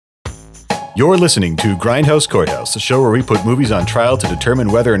You're listening to Grindhouse Courthouse, the show where we put movies on trial to determine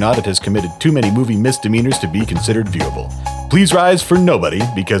whether or not it has committed too many movie misdemeanors to be considered viewable. Please rise for nobody,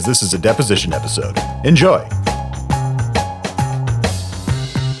 because this is a deposition episode. Enjoy!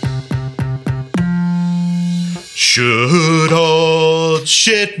 Should old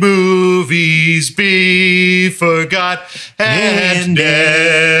shit movies be forgot and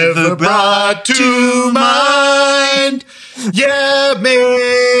never brought to mind? Yeah,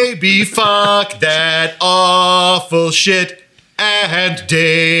 maybe fuck that awful shit and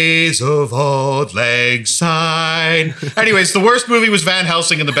Days of Auld Lang Syne. Anyways, the worst movie was Van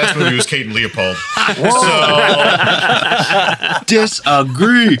Helsing and the best movie was Kate and Leopold.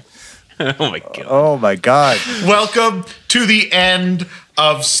 Disagree. Oh my God. Welcome to the end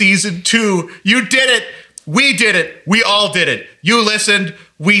of season 2. You did it. We did it. We all did it. You listened.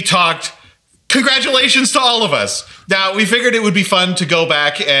 We talked. Congratulations to all of us. Now, we figured it would be fun to go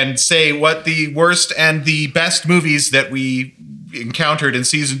back and say what the worst and the best movies that we encountered in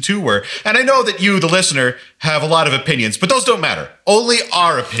season 2 were. And I know that you, the listener, have a lot of opinions, but those don't matter. Only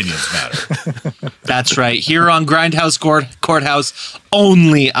our opinions matter. That's right. Here on Grindhouse Courthouse,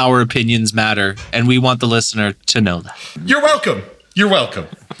 only our opinions matter. And we want the listener to know that. You're welcome. You're welcome.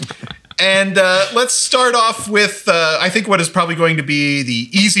 And let's start off with, I think, what is probably going to be the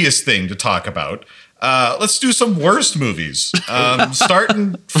easiest thing to talk about. Let's do some worst movies.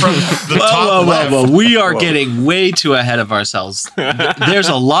 Starting from the top left. Whoa. We are getting way too ahead of ourselves. There's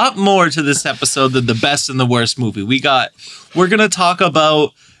a lot more to this episode than the best and the worst movie. We're going to talk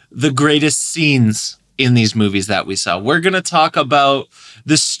about the greatest scenes in these movies that we saw. We're going to talk about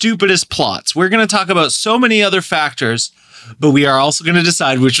the stupidest plots. We're going to talk about so many other factors. But we are also going to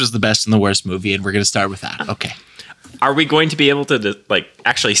decide which was the best and the worst movie, and we're going to start with that. Okay. Are we going to be able to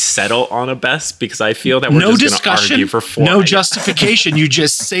actually settle on a best? Because I feel that we're just going to argue for 4. No justification. You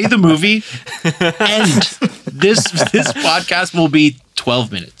just say the movie, and this podcast will be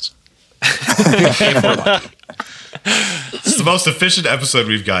 12 minutes. It's the most efficient episode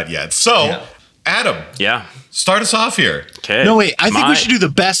we've got yet. So, Adam, start us off here. Okay. No, wait. I think we should do the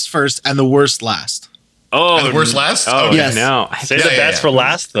best first and the worst last. Oh, and the worst last? Oh, yes. No. Save the best for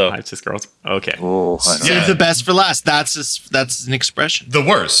last, though. It's just girls. Okay. Save the best for last. That's an expression. The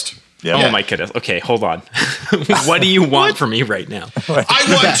worst. Yeah. Oh, my goodness. Okay, hold on. What do you want from me right now?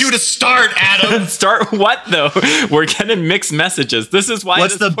 I want you to start, Adam. Start what, though? We're getting mixed messages. This is why.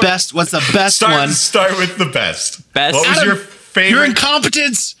 What's the best one? Start with the best. Best. What was Adam, your favorite? Your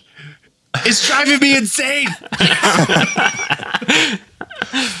incompetence is driving me insane.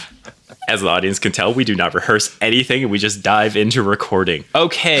 As the audience can tell, we do not rehearse anything, and we just dive into recording.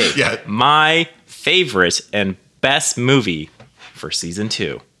 Okay, My favorite and best movie for season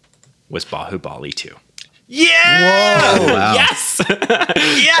 2 was Bahubali 2. Yeah! Whoa. Wow. Yes!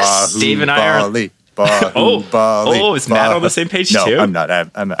 Yes! Dave and I are... is Matt on the same page too? No, I'm not. I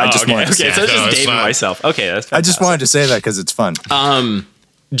just wanted to say so it's just Dave and myself. Okay, that's fantastic. I just wanted to say that because it's fun.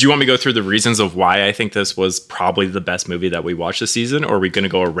 Do you want me to go through the reasons of why I think this was probably the best movie that we watched this season, or are we going to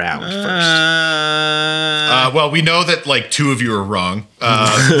go around first? Well, we know that 2 of you are wrong.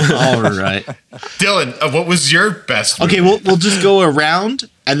 All right. Dylan, what was your best movie? Okay, we'll just go around,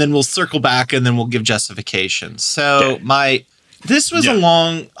 and then we'll circle back, and then we'll give justification. So this was a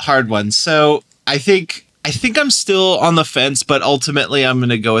long, hard one. So I think I'm still on the fence, but ultimately I'm going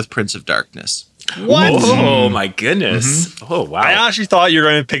to go with Prince of Darkness. What? Oh my goodness! Mm-hmm. Oh wow! I actually thought you were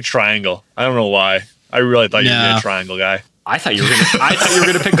going to pick Triangle. I don't know why. I really thought you were going to be a Triangle guy. I thought you were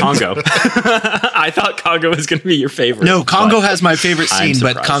going to pick Congo. I thought Congo was going to be your favorite. No, Congo has my favorite scene,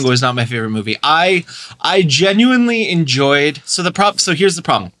 but Congo is not my favorite movie. I genuinely enjoyed. So here's the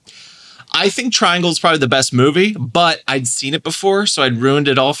problem. I think Triangle is probably the best movie, but I'd seen it before, so I'd ruined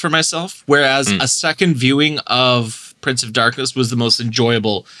it all for myself. Whereas a second viewing of Prince of Darkness was the most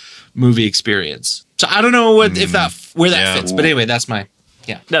enjoyable movie experience. So I don't know where that fits, but anyway, that's my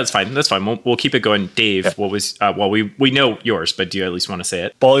That's fine. We'll keep it going. Dave, what was we know yours, but do you at least want to say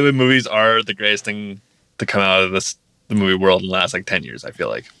it? Bollywood movies are the greatest thing to come out of the movie world in the last 10 years, I feel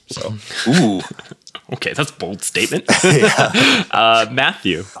like. So Ooh. Okay, that's a bold statement.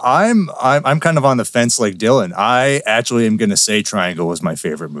 Matthew. I'm kind of on the fence like Dylan. I actually am going to say Triangle was my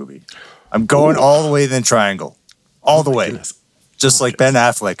favorite movie. I'm going all the way then Triangle. All the way. Goodness. Just like Ben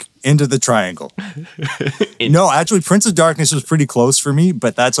Affleck Into the Triangle. No, actually, Prince of Darkness was pretty close for me,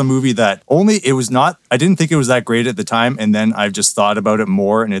 but that's a movie that I didn't think it was that great at the time, and then I've just thought about it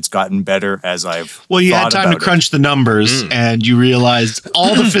more, and it's gotten better as I've you had time to crunch the numbers, and you realized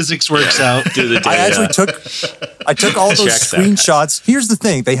all the physics works out. I took all those screenshots. Here's the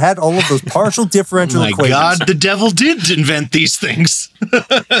thing. They had all of those partial differential equations. My God, the devil did invent these things.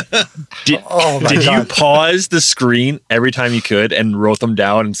 Did you pause the screen every time you could and wrote them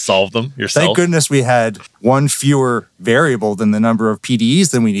down and solve them yourself? Thank goodness we had one fewer variable than the number of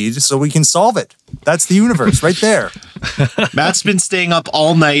PDEs than we needed, so we can solve it. That's the universe right there. Matt's been staying up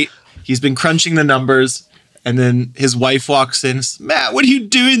all night. He's been crunching the numbers. And then his wife walks in. Matt, what are you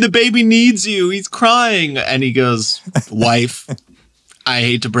doing? The baby needs you. He's crying. And he goes, wife, I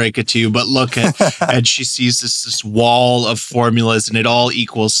hate to break it to you, but look at, and she sees this wall of formulas and it all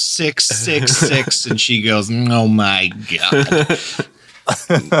equals 6, 6, 6. And she goes, oh my God.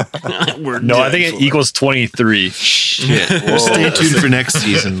 I think it equals 23. Shit. Stay tuned for next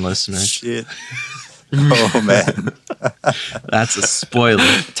season, listeners. Shit. Oh, man. That's a spoiler.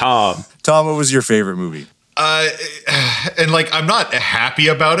 Tom, what was your favorite movie? I'm not happy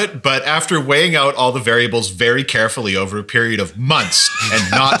about it, but after weighing out all the variables very carefully over a period of months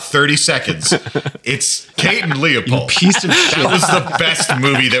and not 30 seconds, it's Kate and Leopold. Piece of shit. That was the best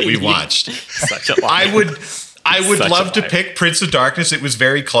movie that we watched. Such a lie. I would love to pick Prince of Darkness. It was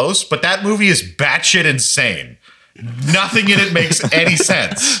very close, but that movie is batshit insane. Nothing in it makes any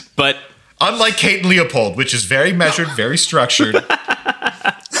sense. But unlike Kate and Leopold, which is very measured, very structured.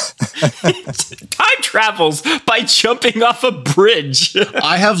 Time travels by jumping off a bridge.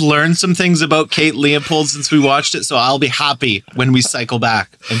 I have learned some things about Kate Leopold since we watched it, so I'll be happy when we cycle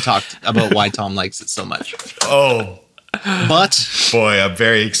back and talk about why Tom likes it so much. Oh, but boy, I'm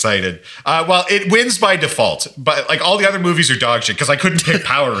very excited. Well, it wins by default, but like all the other movies are dog shit because I couldn't pick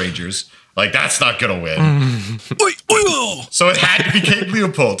Power Rangers. Like, that's not going to win. So it had to be Kate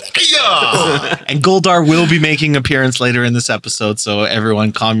Leopold. Yeah! And Goldar will be making an appearance later in this episode, so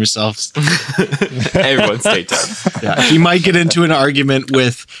everyone calm yourselves. Everyone stay tight. Yeah, he might get into an argument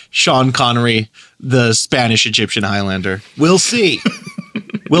with Sean Connery, the Spanish Egyptian Highlander. We'll see.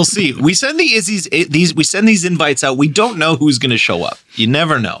 We'll see. We send these invites out. We don't know who's going to show up. You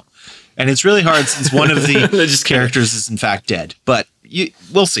never know. And it's really hard since one of the characters is in fact dead. But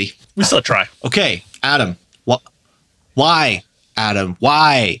we'll see. We still try. Okay, Adam. Why? Adam,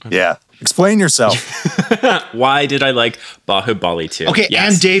 why? Yeah. Explain yourself. Why did I like Bahubali 2? Okay,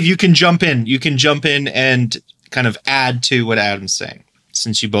 yes. And Dave, you can jump in. You can jump in and kind of add to what Adam's saying,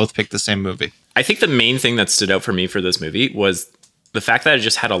 since you both picked the same movie. I think the main thing that stood out for me for this movie was the fact that it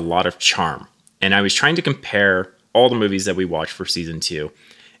just had a lot of charm. And I was trying to compare all the movies that we watched for season 2.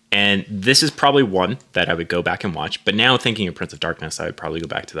 And this is probably one that I would go back and watch. But now thinking of Prince of Darkness, I would probably go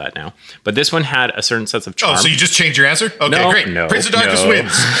back to that now. But this one had a certain sense of charm. Oh, so you just changed your answer? Okay, great. Prince of Darkness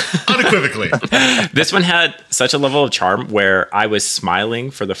wins. Unequivocally. This one had such a level of charm where I was smiling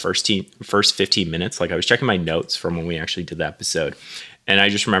for the first 15 minutes. Like I was checking my notes from when we actually did the episode. And I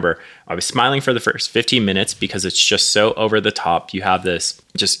just remember I was smiling for the first 15 minutes because it's just so over the top. You have this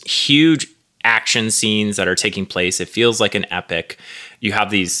just huge action scenes that are taking place. It feels like an epic. You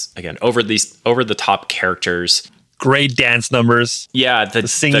have these, again, over the top characters. Great dance numbers. Yeah, the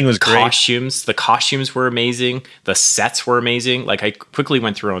singing was costumes. Great. The costumes were amazing. The sets were amazing. Like I quickly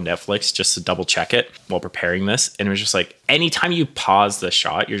went through on Netflix just to double check it while preparing this. And it was just like, anytime you pause the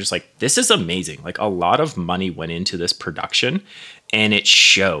shot, you're just like, this is amazing. Like a lot of money went into this production and it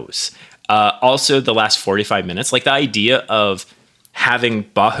shows. Also the last 45 minutes, like the idea of having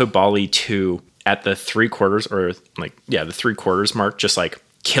Bahubali 2 at the 3/4 or the 3/4 mark, just like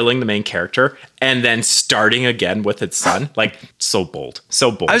killing the main character and then starting again with its son, like so bold.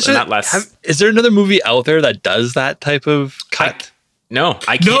 Is there another movie out there that does that type of cut?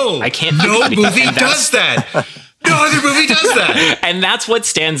 I can't. No movie does that. No other movie does that. And that's what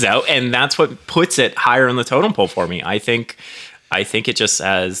stands out, and that's what puts it higher on the totem pole for me. I think it just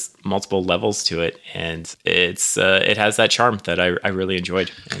has multiple levels to it, and it has that charm that I really enjoyed,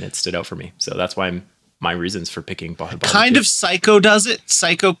 and it stood out for me. So that's why my reasons for picking Bahubali. Kind of Psycho does it.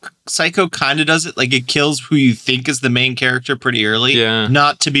 Psycho kind of does it. Like it kills who you think is the main character pretty early. Yeah.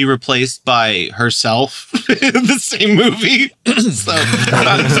 Not to be replaced by herself in the same movie. So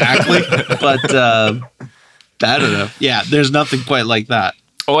not exactly. But I don't know. Yeah, there's nothing quite like that.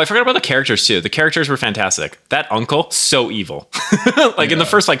 Oh, I forgot about the characters too. The characters were fantastic. That uncle, so evil. In the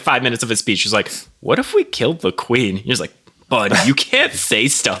first 5 minutes of his speech, he's like, "What if we killed the queen?" He's like, "Bud, you can't say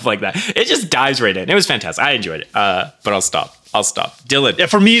stuff like that." It just dives right in. It was fantastic. I enjoyed it. But I'll stop. Dylan. Yeah,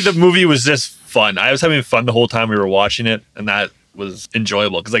 for me, the movie was just fun. I was having fun the whole time we were watching it, and was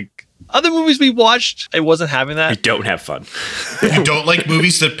enjoyable. Because like other movies we watched, it wasn't having that. We don't have fun. You don't like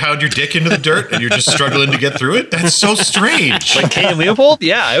movies that pound your dick into the dirt and you're just struggling to get through it? That's so strange. Like Kate and Leopold?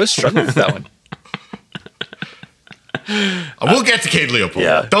 Yeah, I was struggling with that one. We'll get to Kate Leopold.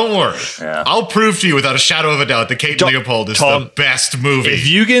 Yeah. Don't worry. Yeah. I'll prove to you without a shadow of a doubt that Kate Leopold is Tom, the best movie. If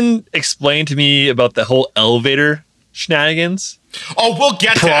you can explain to me about the whole elevator shenanigans we'll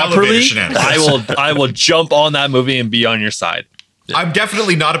get to elevator properly, shenanigans. I will jump on that movie and be on your side. I'm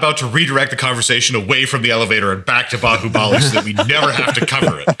definitely not about to redirect the conversation away from the elevator and back to Bahubali so that we never have to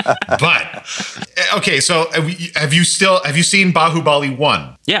cover it. But okay, so have you seen Bahubali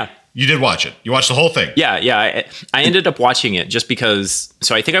 1? Yeah. You did watch it. You watched the whole thing. Yeah. I ended up watching it just because.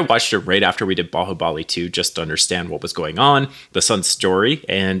 So I think I watched it right after we did Bahubali 2, just to understand what was going on, the son's story.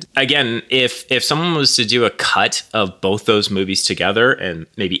 And again, if someone was to do a cut of both those movies together and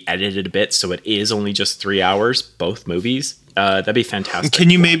maybe edit it a bit so it is only just 3 hours, both movies, that'd be fantastic. Can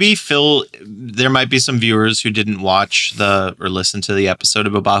you maybe fill? There might be some viewers who didn't watch or listen to the episode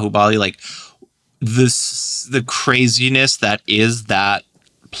about Bahubali, like the craziness that is that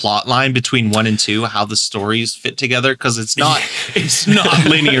plot line between 1 and 2, how the stories fit together, because it's not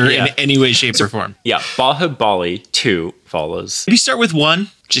linear in any way, shape, or form. Yeah, Bahubali 2 follows. Maybe start with 1.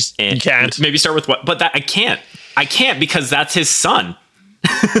 You can't. Maybe start with 1, but that I can't because that's his son.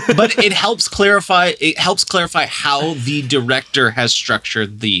 But it helps clarify. It helps clarify how the director has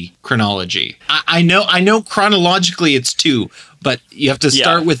structured the chronology. I know chronologically it's 2, but you have to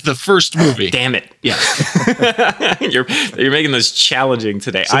start with the first movie. Damn it! Yeah, you're making this challenging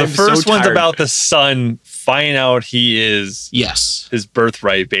today. So the first one's about the son finding out he is his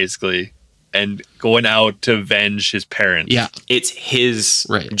birthright, basically, and going out to avenge his parents. Yeah, it's his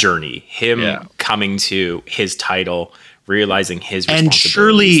journey. Him coming to his title. Realizing his responsibilities. And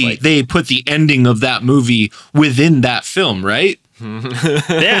surely they put the ending of that movie within that film, right?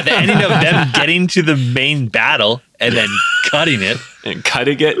 Yeah, the ending of them getting to the main battle and then cutting it. And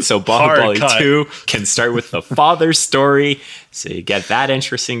cutting it so Bahubali 2 can start with the father's story. So you get that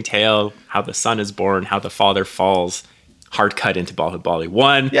interesting tale, how the son is born, how the father falls. Hard cut into Bahubali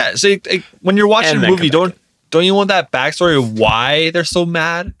 1. Yeah, so when you're watching a movie, don't you want that backstory of why they're so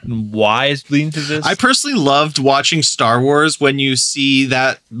mad and why it's leading to this? I personally loved watching Star Wars when you see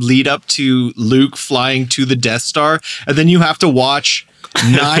that lead up to Luke flying to the Death Star, and then you have to watch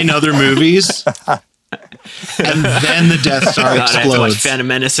 9 other movies, and then the Death Star explodes. I have to watch Phantom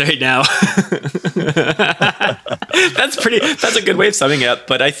Menace right now. That's a good way of summing it up.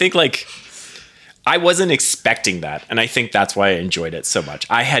 But I think I wasn't expecting that, and I think that's why I enjoyed it so much.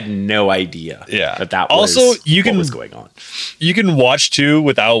 I had no idea that was also, what was going on. You can watch 2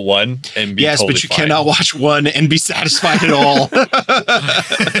 without 1 and be totally but you fine. cannot watch 1 and be satisfied at all. That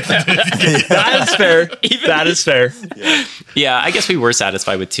is fair. That is fair. Yeah, I guess we were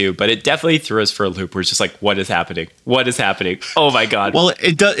satisfied with 2, but it definitely threw us for a loop where it's just like, what is happening? What is happening? Oh my God. Well,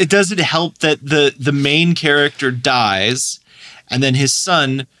 it doesn't help that the main character dies, and then his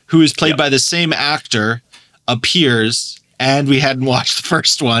son, who is played by the same actor, appears, and we hadn't watched the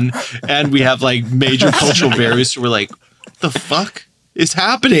first one, and we have major cultural barriers, so we're like, what the fuck is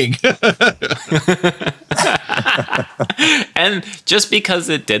happening? And just because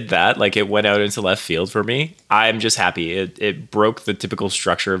it did that, it went out into left field for me, I'm just happy. It broke the typical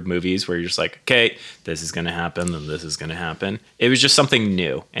structure of movies where you're just like, okay, this is going to happen, then this is going to happen. It was just something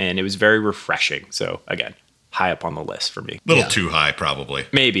new, and it was very refreshing. So again, high up on the list for me. A little too high, probably.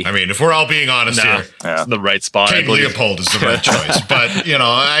 Maybe. I mean, if we're all being honest here, it's the right spot. Kate Leopold is the right choice. But,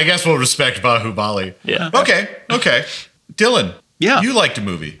 I guess we'll respect Bahubali. Yeah. Okay. Dylan. Yeah. You liked a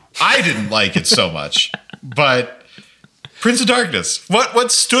movie. I didn't like it so much. But Prince of Darkness. What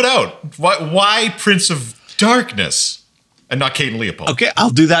stood out? Why Prince of Darkness? And not Kate and Leopold. Okay, I'll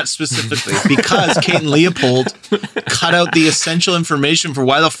do that specifically because Kate and Leopold cut out the essential information for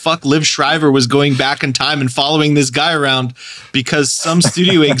why the fuck Liv Schreiber was going back in time and following this guy around, because some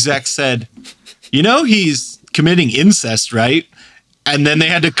studio exec said, he's committing incest, right? And then they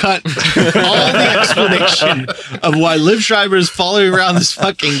had to cut all the explanation of why Liv Schreiber is following around this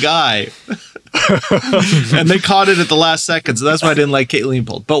fucking guy. And they caught it at the last second, so that's why I didn't like Kate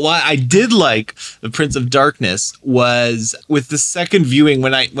Leopold. But why I did like The Prince of Darkness was with the second viewing,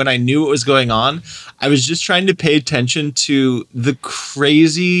 when I knew what was going on, I was just trying to pay attention to the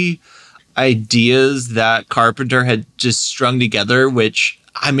crazy ideas that Carpenter had just strung together, which,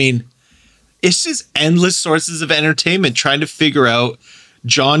 I mean, it's just endless sources of entertainment trying to figure out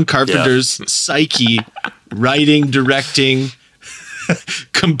John Carpenter's psyche, writing, directing,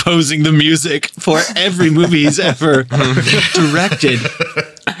 composing the music for every movie he's ever directed.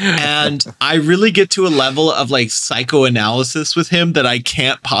 And I really get to a level of like psychoanalysis with him that I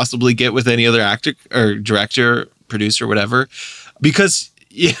can't possibly get with any other actor or director, producer, whatever, because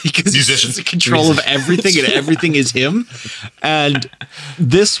he's in control of everything and everything is him. And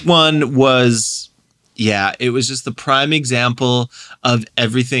this one was, it was just the prime example of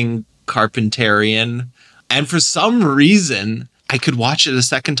everything Carpenterian. And for some reason, I could watch it a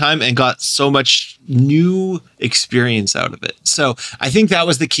second time and got so much new experience out of it. So I think that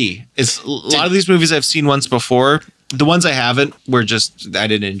was the key. It's a lot of these movies I've seen once before. The ones I haven't were just, I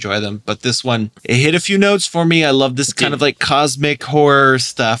didn't enjoy them. But this one, it hit a few notes for me. I love this kind of like cosmic horror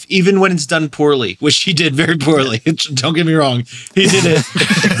stuff, even when it's done poorly, which he did very poorly. Don't get me wrong. He did it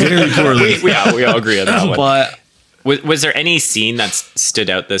very poorly. We all agree on that one. But was there any scene that stood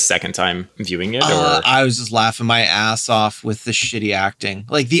out the second time viewing it? Or? I was just laughing my ass off with the shitty acting.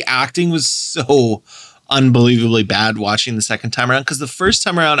 Like the acting was so unbelievably bad watching the second time around. Because the first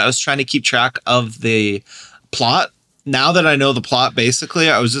time around, I was trying to keep track of the plot. Now that I know the plot, basically,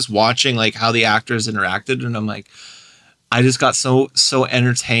 I was just watching like how the actors interacted, and I'm like, I just got so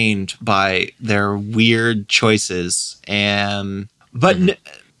entertained by their weird choices. But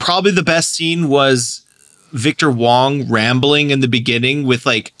probably the best scene was Victor Wong rambling in the beginning with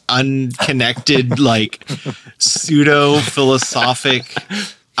like unconnected, like pseudo philosophic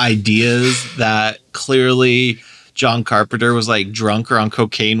ideas that clearly John Carpenter was like drunk or on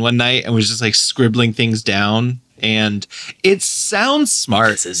cocaine one night and was just like scribbling things down. And it sounds smart.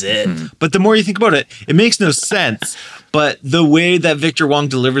 This is it. But the more you think about it, it makes no sense. But the way that Victor Wong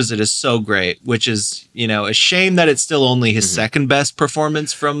delivers it is so great, which is, a shame that it's still only his second best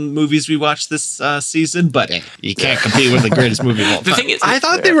performance from movies we watched this season. But you can't compete with the greatest movie of all time. The thing is, I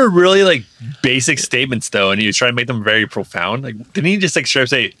thought they were really like basic statements though, and he was trying to make them very profound. Like, didn't he just like straight up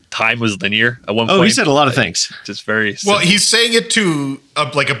say time was linear at one point? Oh, he said a lot of things. Just very simple. Well, he's saying it to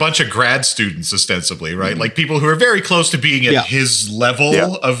like a bunch of grad students, ostensibly, right? Like people who are very close to being at his level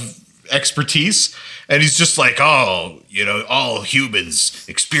of expertise. And he's just like, all humans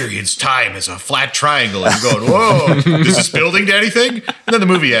experience time as a flat triangle. And you're going, whoa, is this building to anything? And then the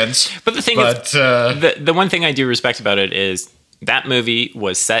movie ends. But the thing is, the one thing I do respect about it is that movie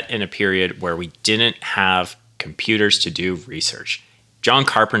was set in a period where we didn't have computers to do research. John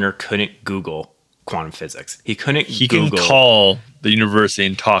Carpenter couldn't Google quantum physics. He couldn't Google. Can call the university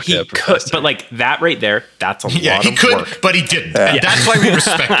and talk to a professor. But like that right there, that's a lot of work. He could, but he didn't. Yeah. That's why we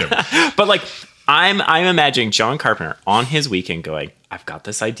respect him. But like, I'm imagining John Carpenter on his weekend going, I've got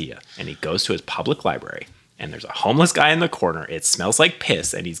this idea. And he goes to his public library and there's a homeless guy in the corner. It smells like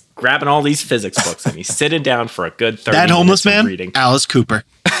piss. And he's grabbing all these physics books and he's sitting down for a good 30 minutes that homeless man, reading. Alice Cooper.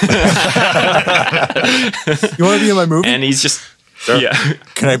 You want to be in my movie? And he's just... Sure. Yeah.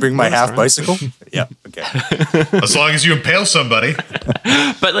 Can I bring my half bicycle? Yeah. Okay. As long as you impale somebody.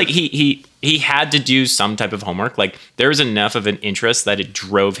 But like he had to do some type of homework. Like there was enough of an interest that it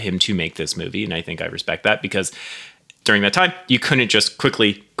drove him to make this movie. And I think I respect that because during that time, you couldn't just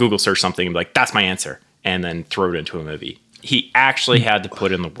quickly Google search something and be like, that's my answer. And then throw it into a movie. He actually had to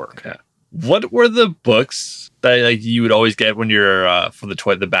put in the work. Yeah. What were the books that like you would always get when you're from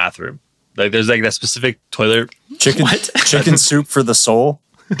the bathroom? Like there's like that specific toilet. Chicken soup for the soul.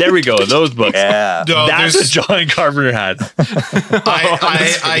 There we go. Those books. Yeah. No, that's what John Carpenter had.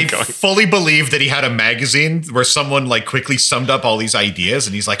 I fully believe that he had a magazine where someone like quickly summed up all these ideas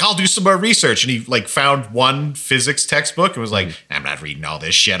and he's like, I'll do some more research. And he like found one physics textbook and was like, I'm not reading all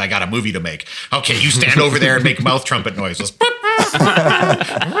this shit. I got a movie to make. Okay, you stand over there and make mouth trumpet noises.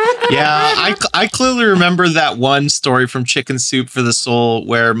 Yeah, I clearly remember that one story from Chicken Soup for the Soul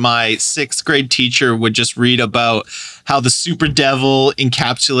where my 6th grade teacher would just read about how the super devil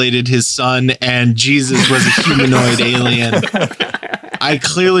encapsulated his son and Jesus was a humanoid alien. I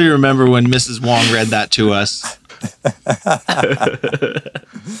clearly remember when Mrs. Wong read that to us.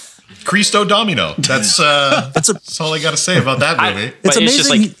 Cristo Domino. That's all I got to say about that movie. It's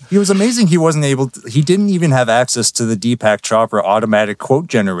amazing. He was amazing. He didn't even have access to the Deepak Chopra automatic quote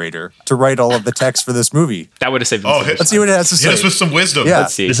generator to write all of the text for this movie. That would have saved him. Let's see what it has to say. Hit us with some wisdom. Yeah.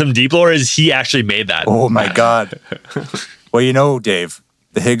 Let's see. Is some deep lore? Is he actually made that? Oh my God. Well, Dave,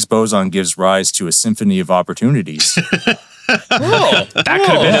 the Higgs boson gives rise to a symphony of opportunities. That could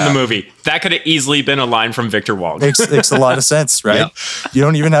have been in the movie. That could have easily been a line from Victor Wong. Makes a lot of sense, right? Yep. You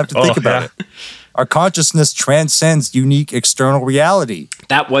don't even have to think about it. Our consciousness transcends unique external reality.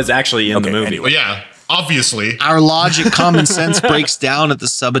 That was actually in the movie. Well, yeah, obviously. Our logic, common sense breaks down at the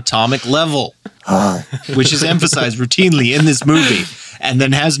subatomic level, which is emphasized routinely in this movie and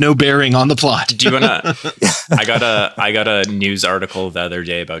then has no bearing on the plot. Do you wanna? I got a news article the other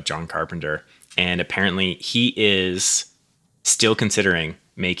day about John Carpenter, and apparently he is still considering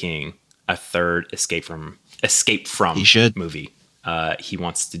making a third Escape from movie. He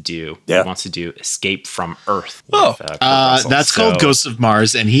wants to do Escape from Earth. With, that's called Ghosts of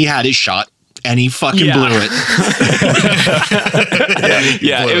Mars, and he had his shot. And he fucking blew it.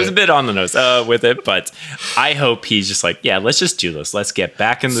 It was a bit on the nose with it, but I hope he's just like, let's just do this. Let's get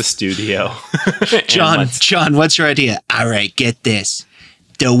back in the studio. John, what's your idea? All right, get this.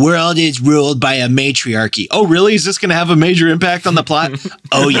 The world is ruled by a matriarchy. Oh, really? Is this going to have a major impact on the plot?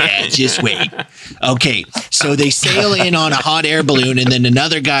 Oh, yeah, just wait. Okay, so they sail in on a hot air balloon, and then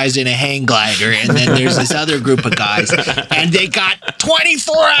another guy's in a hang glider, and then there's this other group of guys, and they got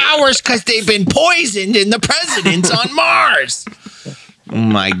 24 hours because they've been poisoned, and the president's on Mars. Oh,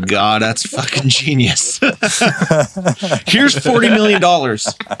 my God, that's fucking genius. Here's $40 million.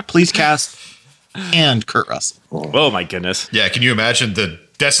 Please cast and Kurt Russell. Oh, my goodness. Yeah, can you imagine the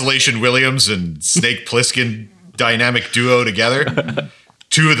Desolation Williams and Snake Plissken dynamic duo together?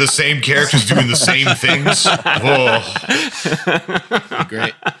 Two of the same characters doing the same things. Oh,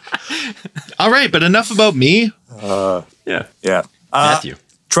 great. All right, but enough about me. Matthew.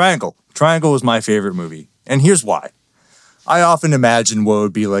 Triangle was my favorite movie, and here's why. I often imagine what it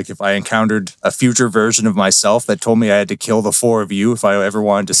would be like if I encountered a future version of myself that told me I had to kill the four of you if I ever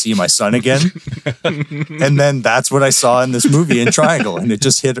wanted to see my son again. And then that's what I saw in this movie in Triangle, and it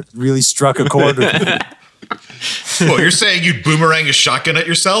just really struck a chord with me. Well, you're saying you'd boomerang a shotgun at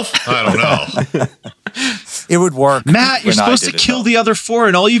yourself? I don't know. It would work. Matt, you're supposed to kill the other four,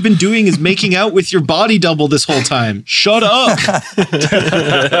 and all you've been doing is making out with your body double this whole time. Shut up.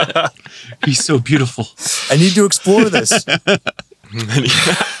 He's so beautiful. I need to explore this. When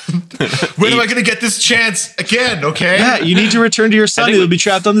am I going to get this chance again, okay? Yeah, you need to return to your son. He'll be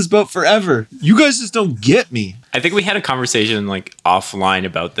trapped on this boat forever. You guys just don't get me. I think we had a conversation like offline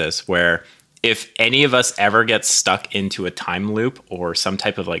about this where if any of us ever gets stuck into a time loop or some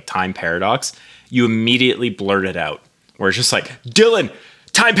type of like time paradox, you immediately blurt it out. Where it's just like, Dylan,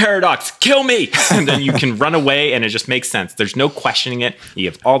 time paradox, kill me. And then you can run away and it just makes sense. There's no questioning it. You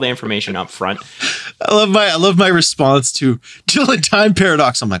have all the information up front. I love my response to Dylan, time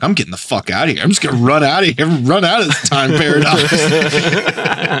paradox. I'm like, I'm getting the fuck out of here. I'm just going to run out of here, run out of this time paradox.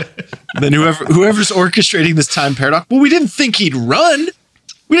 Then whoever's orchestrating this time paradox, well, we didn't think he'd run.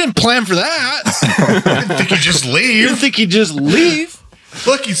 We didn't plan for that. I didn't think he'd just leave. You didn't think he'd just leave?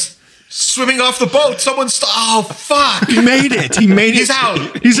 Look, he's swimming off the boat. Oh, fuck. He made it. He's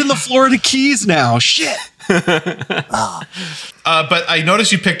out. He's in the Florida Keys now. Shit. But I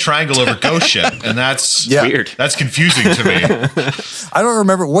noticed you picked Triangle over Ghost Ship, and that's weird. That's confusing to me. I don't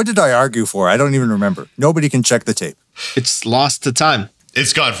remember. What did I argue for? I don't even remember. Nobody can check the tape. It's lost to time.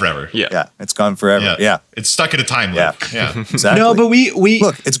 It's gone forever. Yeah, it's gone forever. Yeah. It's stuck in a time loop. Yeah. Exactly. No, but we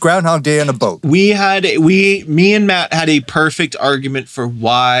look, it's Groundhog Day on a boat. Me and Matt had a perfect argument for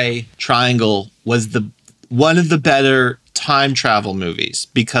why Triangle was one of the better time travel movies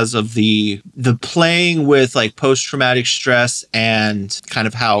because of the playing with like post-traumatic stress and kind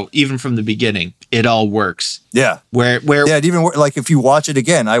of how even from the beginning it all works. Yeah. Where it even like if you watch it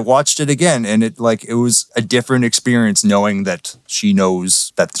again, I watched it again and it was a different experience knowing that she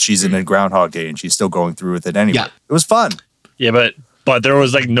knows that she's in a Groundhog Day and she's still going through with it anyway. Yeah. It was fun. Yeah, but there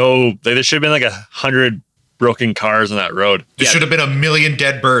was like there should have been like 100 broken cars on that road. There should have been 1 million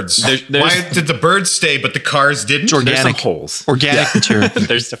dead birds. Why did the birds stay, but the cars didn't? Organic. There's some holes. Organic material.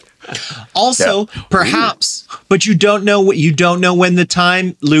 There's also, perhaps, but you don't know when the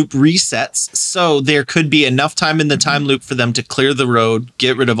time loop resets. So there could be enough time in the time loop for them to clear the road,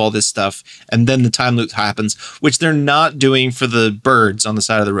 get rid of all this stuff, and then the time loop happens, which they're not doing for the birds on the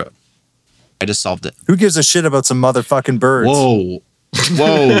side of the road. I just solved it. Who gives a shit about some motherfucking birds? Whoa.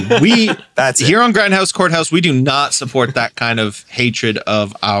 That's here on Grindhouse, Courthouse, we do not support that kind of hatred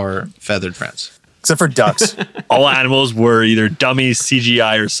of our feathered friends. Except for ducks. All animals were either dummies,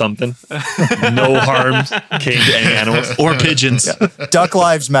 CGI, or something. No harm came to any animals. Or pigeons. Yeah. Duck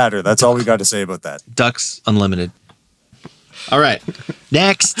lives matter. That's all we got to say about that. Ducks unlimited. All right.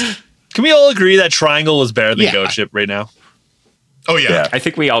 Next. Can we all agree that Triangle is better than Ghost Ship right now? Oh, yeah. I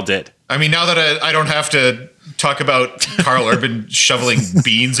think we all did. I mean, now that I don't have to talk about Carl Urban shoveling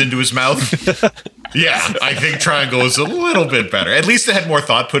beans into his mouth. Yeah, I think Triangle is a little bit better. At least it had more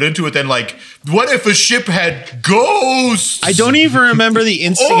thought put into it than like, what if a ship had ghosts? I don't even remember the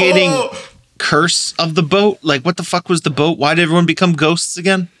instigating curse of the boat. Like, what the fuck was the boat? Why did everyone become ghosts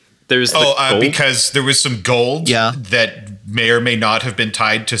again? There's because there was some gold that may or may not have been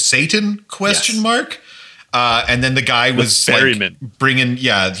tied to Satan, ? And then the guy was like bringing,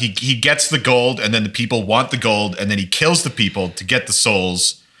 he gets the gold and then the people want the gold and then he kills the people to get the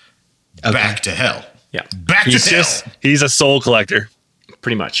souls back to hell. Yeah. Back to Dale. He's a soul collector.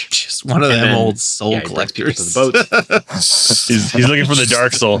 Pretty much. Just one of them old soul collectors. To the boats. he's looking for the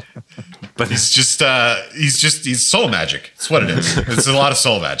dark soul. But he's soul magic. That's what it is. It's a lot of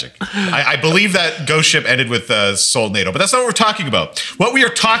soul magic. I believe that Ghost Ship ended with Soul NATO, but that's not what we're talking about. What we are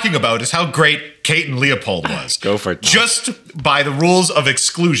talking about is how great Kate and Leopold was. Go for it. Just by the rules of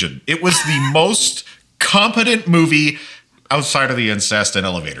exclusion. It was the most competent movie outside of the incest and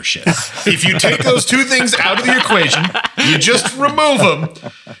elevator shit. If you take those two things out of the equation, you just remove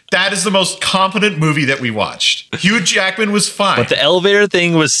them, that is the most competent movie that we watched. Hugh Jackman was fine. But the elevator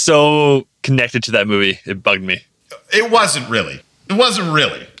thing was so connected to that movie, it bugged me. It wasn't really.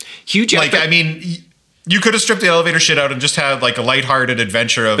 Hugh Jackman. Like, I mean, you could have stripped the elevator shit out and just had like a lighthearted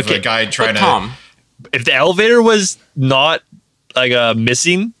adventure of a guy trying Tom, if the elevator was not like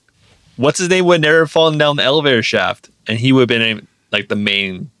missing, what's his name would never fallen down the elevator shaft, and he would have been like the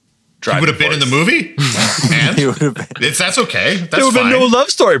main driver. He would have been in the movie, and He would have been. that's okay. That's there would have fine. been no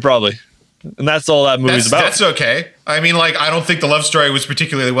love story probably, and that's all that movie's about. That's okay. I mean, like, I don't think the love story was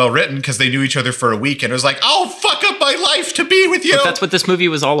particularly well written because they knew each other for a week, and it was like, I'll fuck up my life to be with you. But that's what this movie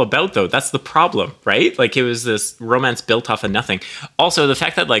was all about, though. That's the problem, right? Like, it was this romance built off of nothing. Also, the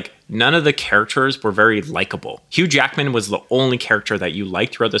fact that, like, none of the characters were very likable. Hugh Jackman was the only character that you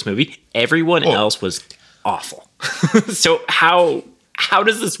liked throughout this movie. Everyone else was awful. So how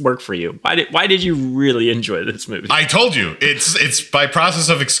does this work for you? Why did you really enjoy this movie? I told you, it's by process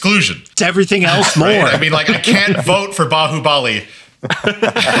of exclusion. It's everything else more. Right? I mean, like, I can't vote for Bahubali.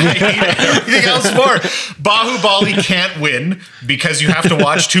 I hate everything else more. Bahubali can't win because you have to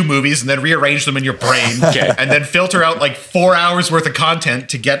watch two movies and then rearrange them in your brain and then filter out like 4 hours worth of content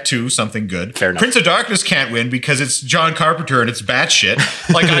to get to something good. Fair enough. Prince of Darkness can't win because it's John Carpenter and it's batshit.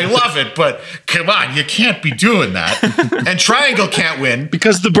 Like, I love it, but come on, you can't be doing that. And Triangle can't win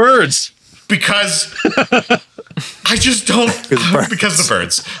Because the birds. because I just don't. Because the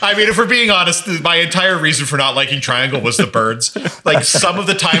birds. I mean, if we're being honest, my entire reason for not liking Triangle was the birds. Like, some of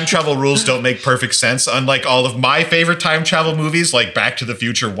the time travel rules don't make perfect sense. Unlike all of my favorite time travel movies, like Back to the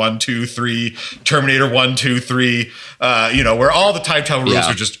Future 1, 2, 3, Terminator 1, 2, 3, where all the time travel rules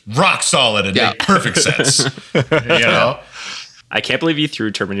are just rock solid and make perfect sense. I can't believe you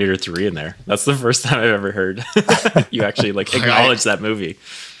threw Terminator 3 in there. That's the first time I've ever heard you actually like acknowledge that movie.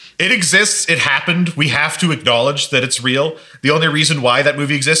 It exists. It happened. We have to acknowledge that it's real. The only reason why that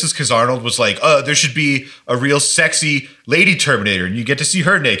movie exists is because Arnold was like, there should be a real sexy lady Terminator, and you get to see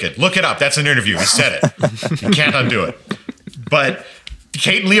her naked. Look it up. That's an interview. He said it. You can't undo it. But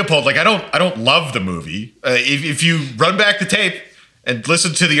Kate and Leopold, like, I don't love the movie. If you run back the tape and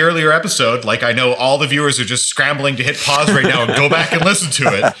listen to the earlier episode, like, I know all the viewers are just scrambling to hit pause right now and go back and listen to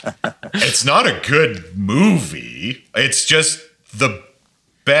it. It's not a good movie. It's just the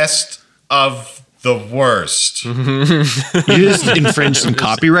best of the worst. You just infringed some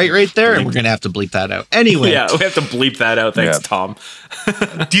copyright right there, and we're going to have to bleep that out. Anyway. Yeah, we have to bleep that out. Thanks, Tom.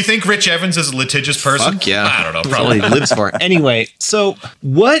 Do you think Rich Evans is a litigious person? Fuck yeah. I don't know. That's all he lives for. Anyway, so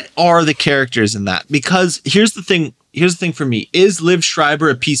what are the characters in that? Because here's the thing for me. Is Liv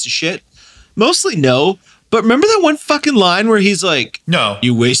Schreiber a piece of shit? Mostly no. But remember that one fucking line where he's like, no,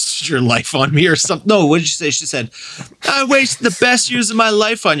 you wasted your life on me or something. No, what did she say? She said, I wasted the best years of my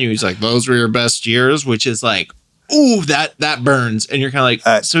life on you. He's like, those were your best years, which is like, ooh, that burns. And you're kind of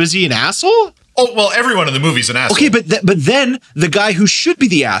like, so is he an asshole? Oh, well, everyone in the movie's an asshole. Okay, but then the guy who should be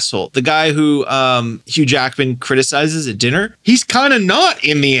the asshole, the guy who Hugh Jackman criticizes at dinner, he's kind of not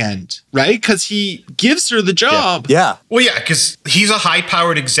in the end, right? Because he gives her the job. Yeah. Well, yeah, because he's a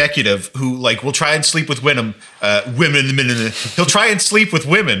high-powered executive who, like, will try and sleep with women. He'll try and sleep with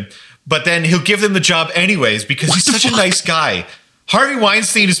women, but then he'll give them the job anyways because he's such a nice guy. Harvey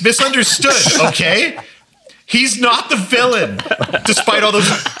Weinstein is misunderstood, okay? He's not the villain, despite all those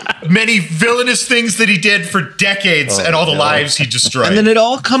many villainous things that he did for decades and all the lives he destroyed. And then it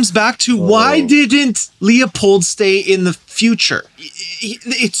all comes back to why didn't Leopold stay in the future?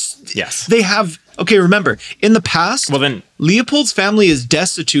 They have. Okay, remember, in the past, Leopold's family is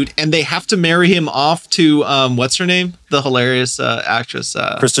destitute and they have to marry him off to, what's her name? The hilarious actress.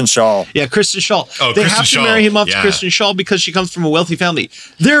 Kristen Schaal. Yeah, Kristen Schaal. Oh, they Kristen have to Schaal. marry him off to Kristen Schaal because she comes from a wealthy family.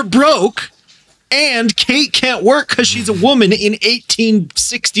 They're broke. And Kate can't work because she's a woman in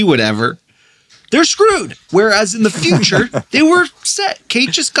 1860 whatever. they're screwed. Whereas in the future, they were set.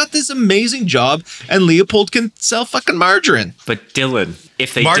 Kate just got this amazing job, and Leopold can sell fucking margarine. But Dylan,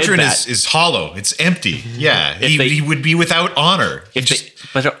 if they margarine did that, is hollow. It's empty. Yeah, he would be without honor.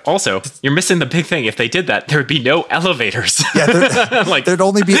 But also, you're missing the big thing. If they did that, there would be no elevators. Yeah, like there'd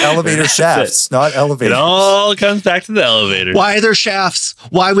only be elevator shafts, not elevators. It all comes back to the elevator. Why are there shafts?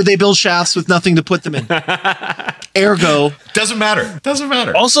 Why would they build shafts with nothing to put them in? Ergo, doesn't matter.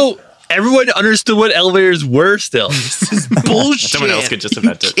 Also, everyone understood what elevators were still. This is bullshit. Someone else could just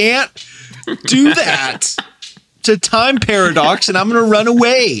invent it. You can't do that. It's a time paradox, and I'm going to run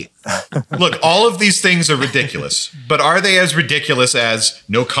away. Look, all of these things are ridiculous, but are they as ridiculous as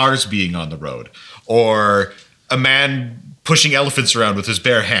no cars being on the road or a man pushing elephants around with his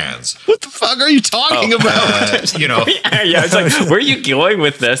bare hands? What the fuck are you talking about? Yeah, it's like, where are you going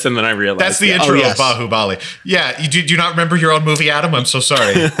with this? And then I realized that's the intro of Bahubali. Yeah, do you not remember your own movie, Adam? I'm so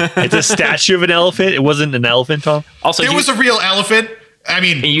sorry. It's a statue of an elephant. It wasn't an elephant, Tom. Also, it was a real elephant. I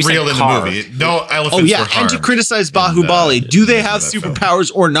mean, real in the movie. No elephants were harmed. And to criticize Bahubali, do they have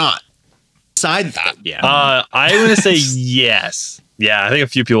superpowers or not? Beside that, I'm going to say yes. Yeah, I think a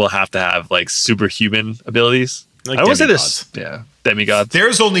few people have to have like superhuman abilities. Like I don't want to say this. Yeah, demigods.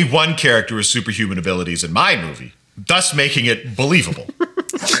 There's only one character with superhuman abilities in my movie, thus making it believable.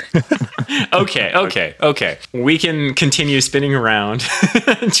 Okay. We can continue spinning around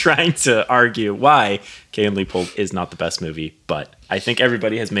trying to argue why Kay and Leopold is not the best movie, but I think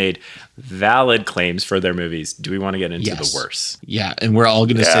everybody has made valid claims for their movies. Do we want to get into the worst? Yeah, and we're all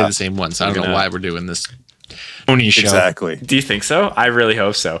going to say the same ones. So I don't know why we're doing this. Show. Exactly. Do you think so? I really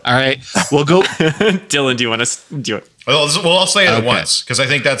hope so. All right, we'll go. Dylan, do you want to? Well, I'll say it at once because I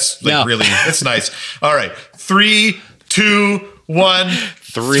think that's really it's nice. All right, 3, 2, 1.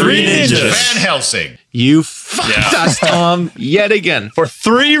 Three Ninjas. Van Helsing. You fucked us, Tom, yet again. For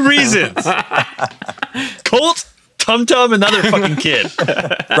 3 reasons. Colt, Tum Tum, another fucking kid.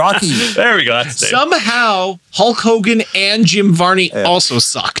 Rocky. There we go. Somehow, Hulk Hogan and Jim Varney also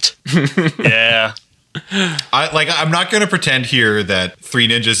sucked. Yeah. I'm not going to pretend here that Three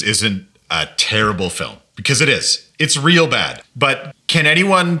Ninjas isn't a terrible film because it is. It's real bad. But can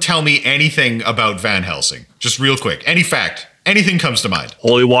anyone tell me anything about Van Helsing? Just real quick. Any fact. Anything comes to mind.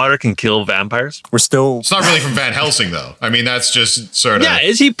 Holy water can kill vampires. It's not really from Van Helsing, though. I mean, that's just sort of. Yeah,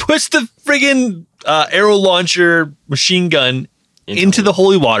 as he puts the friggin' arrow launcher machine gun into the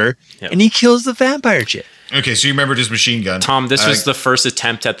holy water, and he kills the vampire chick. Okay, so you remembered his machine gun. Tom, this was the first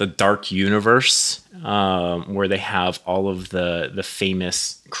attempt at the Dark Universe, where they have all of the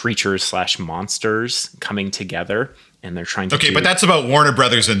famous creatures / monsters coming together. And they're trying to but that's about Warner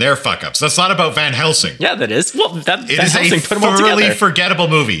Brothers and their fuck-ups. That's not about Van Helsing. Yeah, that is. Well, it is a thoroughly forgettable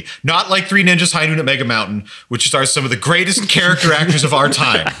movie. Not like Three Ninjas High Noon at Mega Mountain, which stars some of the greatest character actors of our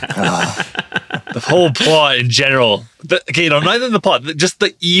time. The whole plot in general. Not even the plot. Just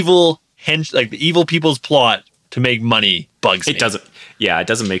the evil the evil people's plot to make money bugs me. It doesn't. Yeah, it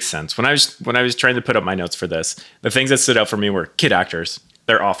doesn't make sense. When I was trying to put up my notes for this, the things that stood out for me were kid actors.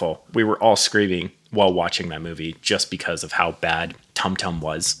 They're awful. We were all screaming while watching that movie just because of how bad Tum Tum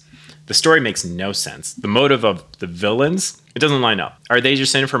was. The story makes no sense. The motive of the villains, it doesn't line up. Are they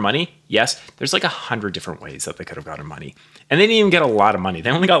just in it for money? Yes. There's like 100 different ways that they could have gotten money. And they didn't even get a lot of money. They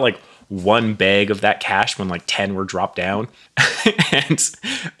only got like 1 bag of that cash when like 10 were dropped down. And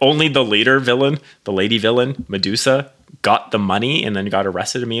only the leader villain, the lady villain, Medusa, got the money and then got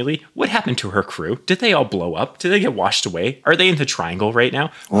arrested immediately. What happened to her crew? Did they all blow up? Did they get washed away? Are they in the triangle right now?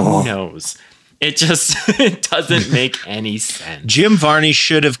 Who knows? It just it doesn't make any sense. Jim Varney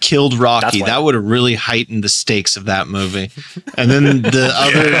should have killed Rocky. That would have really heightened the stakes of that movie. And then the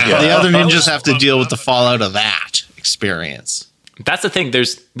other ninjas have to deal with the fallout of that experience. That's the thing.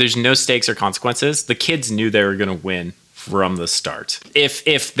 There's no stakes or consequences. The kids knew they were going to win from the start.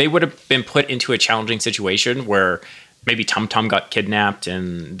 If they would have been put into a challenging situation where maybe Tum Tum got kidnapped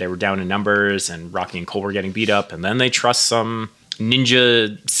and they were down in numbers and Rocky and Cole were getting beat up, and then they trust some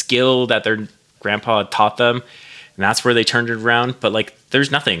ninja skill that their grandpa had taught them, and that's where they turned it around. But like,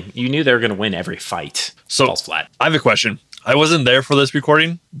 there's nothing. You knew they were going to win every fight. So falls flat. I have a question. I wasn't there for this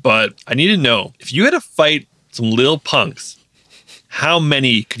recording, but I need to know if you had to fight some little punks, how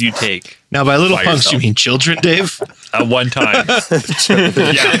many could you take? Now, by little punks, yourself? You mean children, Dave? At one time.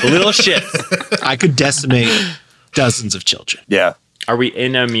 Little shit. I could decimate dozens of children. Yeah. Are we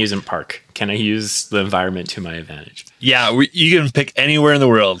in an amusement park? Can I use the environment to my advantage? Yeah, you can pick anywhere in the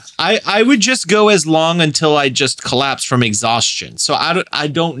world. I would just go as long until I just collapse from exhaustion. So I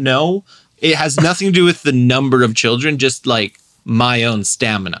don't know. It has nothing to do with the number of children, just like my own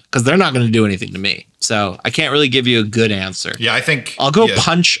stamina because they're not going to do anything to me. So I can't really give you a good answer. Yeah, I think I'll go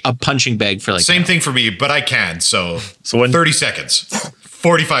punch a punching bag for like same thing for me, but I can. So when 30 seconds,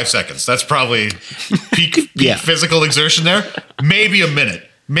 45 seconds. That's probably peak physical exertion there. Maybe a minute.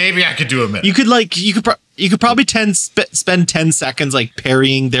 Maybe I could do a minute. You could probably spend 10 seconds like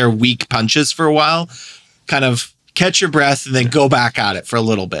parrying their weak punches for a while, kind of catch your breath and then go back at it for a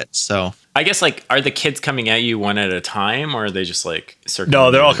little bit. So I guess like, are the kids coming at you one at a time, or are they just like circling?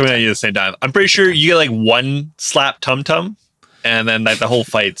 No, they're all coming at you at the same time. I'm pretty sure you get like one slap tum tum, and then like the whole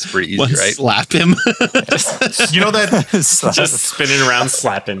fight's pretty easy, right? Slap him. You know that just spinning around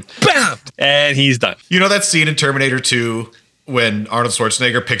slapping, bam, and he's done. You know that scene in Terminator 2 when Arnold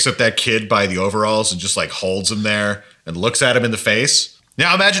Schwarzenegger picks up that kid by the overalls and just like holds him there and looks at him in the face?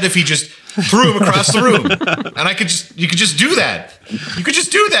 Now imagine if he just threw him across the room, and you could just do that. You could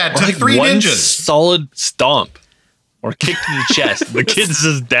just do that to like 3 ninjas. Solid stomp or kick to the chest. The kid's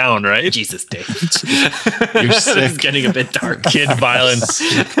just down, right? Jesus, Dave. You're sick. It's getting a bit dark. Kid violence,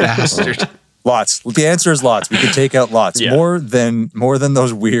 bastard. Lots. The answer is lots. We could take out lots. Yeah. More than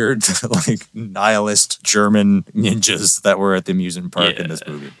those weird like nihilist German ninjas that were at the amusement park in this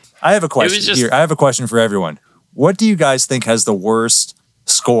movie. I have a question here. I have a question for everyone. What do you guys think has the worst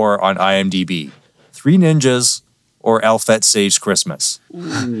score on IMDb? 3 Ninjas or Elfette Saves Christmas?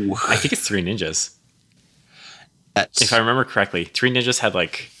 Ooh. I think it's 3 Ninjas. If I remember correctly, 3 Ninjas had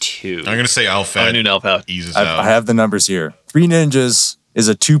like 2. I'm going to say Elfette. I knew Elfette eases out. I have the numbers here. 3 Ninjas is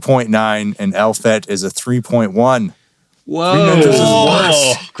a 2.9 and Elfette is a 3.1. Whoa. 3 Ninjas is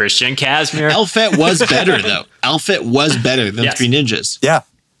worse. Christian Casimir. Elfette was better though. Elfette was better than 3 Ninjas. Yeah.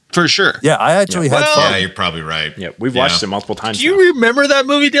 For sure. Yeah, I actually had fun. Yeah, you're probably right. Yeah, we've watched it multiple times. Do you remember that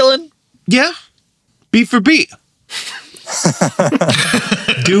movie, Dylan? Yeah. Beat for beat.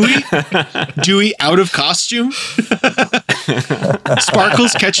 Dewey out of costume.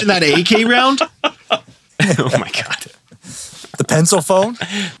 Sparkles catching that AK round. Oh my god. The pencil phone?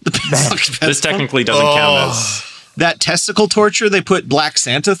 This technically doesn't count as that testicle torture they put Black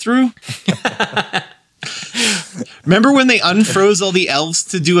Santa through. Remember when they unfroze all the elves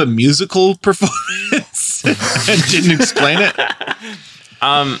to do a musical performance and didn't explain it?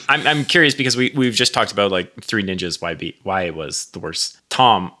 I'm curious because we've just talked about like 3 Ninjas, why it was the worst.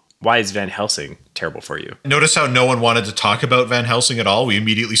 Tom, why is Van Helsing terrible for you? Notice how no one wanted to talk about Van Helsing at all? We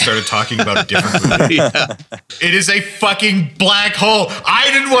immediately started talking about a different movie. Yeah. It is a fucking black hole.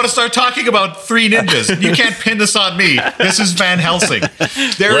 I didn't want to start talking about 3 Ninjas. You can't pin this on me. This is Van Helsing.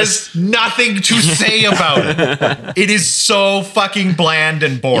 There is nothing to say about it. It is so fucking bland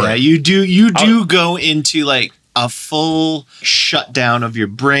and boring. Yeah, you do go into like a full shutdown of your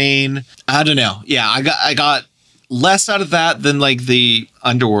brain. I don't know. Yeah, I got less out of that than like the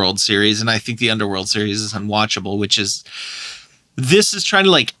Underworld series, and I think the Underworld series is unwatchable, this is trying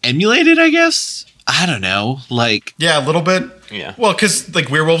to like emulate it, I guess. I don't know. Like, yeah, a little bit. Yeah. Well, because like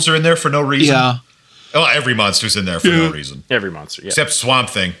werewolves are in there for no reason. Yeah. Oh, every monster's in there for no reason. Every monster, yeah. Except Swamp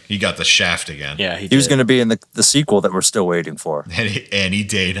Thing. He got the shaft again. Yeah, he was going to be in the sequel that we're still waiting for. Any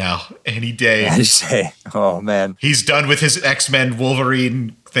day now. Any day. Any day. Oh, man. He's done with his X-Men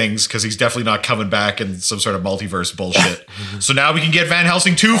Wolverine things because he's definitely not coming back in some sort of multiverse bullshit. So now we can get Van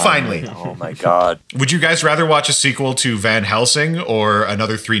Helsing 2 finally. Oh, my God. Would you guys rather watch a sequel to Van Helsing or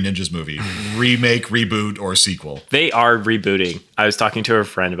another 3 Ninjas movie? Remake, reboot, or sequel? They are rebooting. I was talking to a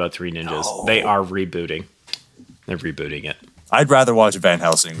friend about 3 Ninjas. No. They are rebooting. They're rebooting it. I'd rather watch Van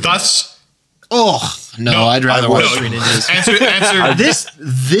Helsing. Thus, I'd rather watch 3 Ninjas. Answer. This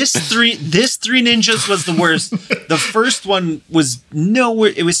 3 Ninjas was the worst. The first one was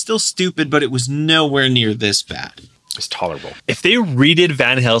nowhere. It was still stupid, but it was nowhere near this bad. It's tolerable. If they redid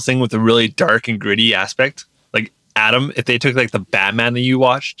Van Helsing with a really dark and gritty aspect, like Adam, if they took like the Batman that you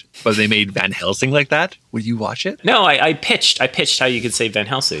watched, but they made Van Helsing like that, would you watch it? No, I pitched how you could say Van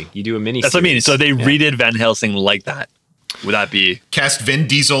Helsing. You do a mini. That's what I mean. So they redid Van Helsing like that. Would that be cast Vin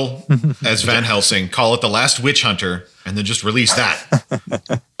Diesel as Van Helsing, call it The Last Witch Hunter, and then just release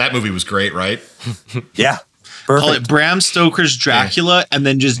that? That movie was great, right? Yeah. Perfect. Call it Bram Stoker's Dracula, and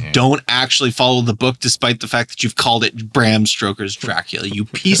then just don't actually follow the book, despite the fact that you've called it Bram Stoker's Dracula. You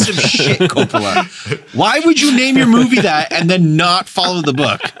piece of shit, Coppola. Why would you name your movie that and then not follow the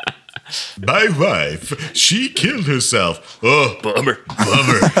book? My wife, she killed herself. Oh, bummer.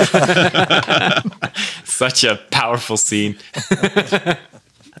 Such a powerful scene.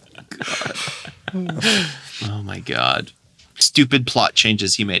 Oh my God. Stupid plot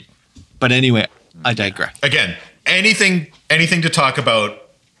changes he made. But anyway, I digress. Again, anything to talk about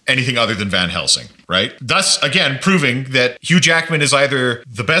anything other than Van Helsing, right? Thus, again, proving that Hugh Jackman is either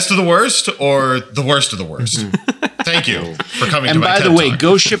the best of the worst or the worst of the worst. Thank you for coming to And my by TED the way, Talk.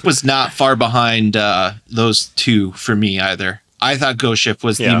 Ghost Ship was not far behind those two for me either. I thought Ghost Ship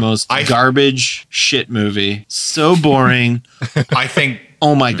was the most garbage shit movie. So boring. I think.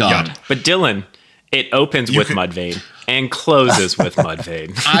 Oh my God. Yeah. But Dylan, it opens with Mudvayne and closes with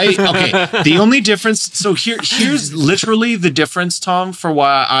Mudvayne. Okay. The only difference. So here's literally the difference, Tom, for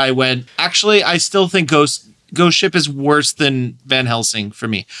why I went. Actually, I still think Ghost Ship is worse than Van Helsing for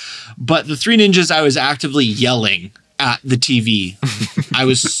me. But the Three Ninjas, I was actively yelling at the TV. I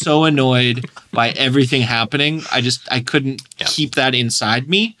was so annoyed by everything happening. I couldn't keep that inside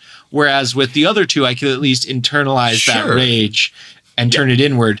me. Whereas with the other two, I could at least internalize that rage and turn it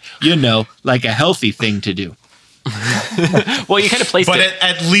inward, like a healthy thing to do. Well, you kind of placed it. But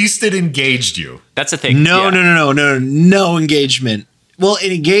at least it engaged you. That's the thing. No engagement. Well,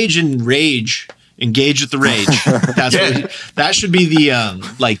 engage in rage. Engage with the rage. That should be the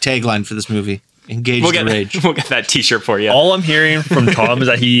tagline for this movie. Engage the rage. We'll get that T-shirt for you. All I'm hearing from Tom is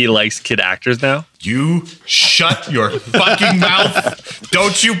that he likes kid actors now. You shut your fucking mouth.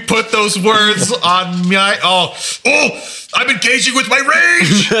 Don't you put those words on my... Oh, I'm engaging with my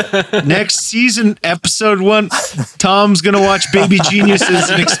rage. Next season, episode 1, Tom's going to watch Baby Geniuses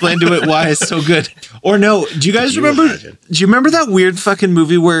and explain to it why it's so good. Or no, do you guys remember... Do you remember that weird fucking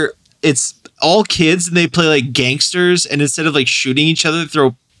movie where it's all kids and they play like gangsters and instead of like shooting each other,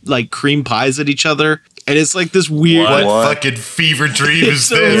 throw like cream pies at each other? And it's like this weird... What fucking fever dream is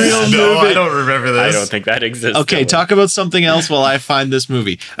this? No, I don't remember this. I don't think that exists. Okay, talk about something else while I find this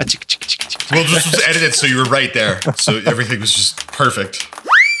movie. We'll just edit it so you were right there. So everything was just perfect.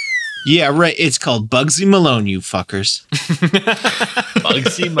 Yeah, right. It's called Bugsy Malone, you fuckers.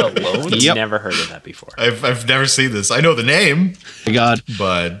 Bugsy Malone? Yep. Never heard of that before. I've never seen this. I know the name. My God.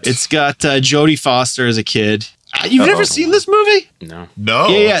 But... It's got Jodie Foster as a kid. You've never seen this movie? No.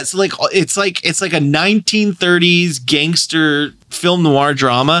 Yeah. It's like a 1930s gangster film noir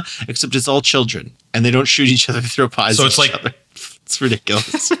drama, except it's all children and they don't shoot each other, they throw pies at each other. It's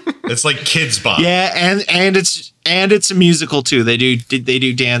ridiculous. It's like Kids Bop. Yeah, and it's a musical too. They do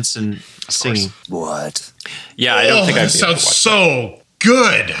dance and singing. What? Yeah, I don't think I've sounds so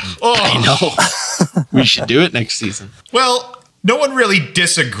good. Oh, I know. We should do it next season. Well, no one really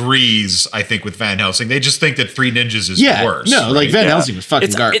disagrees, I think, with Van Helsing. They just think that Three Ninjas is worse. No, right? like Van Helsing was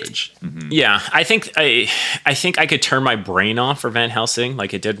fucking garbage. Yeah, I think I could turn my brain off for Van Helsing.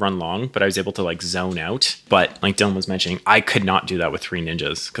 Like, it did run long, but I was able to like zone out. But like Dylan was mentioning, I could not do that with Three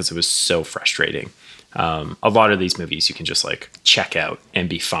Ninjas because it was so frustrating. A lot of these movies you can just like check out and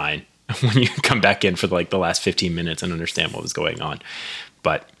be fine when you come back in for like the last 15 minutes and understand what was going on.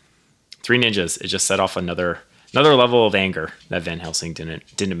 But Three Ninjas, it just set off another level of anger that Van Helsing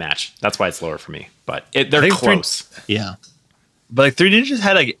didn't match. That's why it's lower for me. But they're close. Yeah. But like Three Ninjas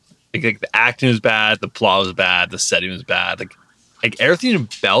had like the acting was bad, the plot was bad, the setting was bad. Like everything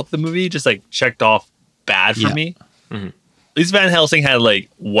about the movie just like checked off bad for me. Mm-hmm. At least Van Helsing had like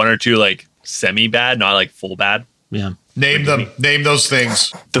one or two like semi bad, not like full bad. Yeah. Name them. Name those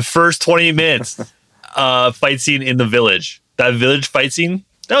things. The first 20 minutes fight scene in the village. That village fight scene,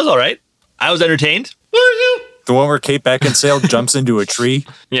 that was all right. I was entertained. The one where Kate Beckinsale jumps into a tree.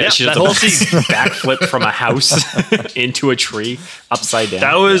 Yeah, she does that whole scene. Backflip from a house into a tree upside down.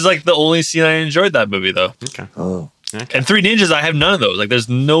 That was like the only scene I enjoyed that movie though. Okay. Oh. Okay. And Three Ninjas, I have none of those. Like, there's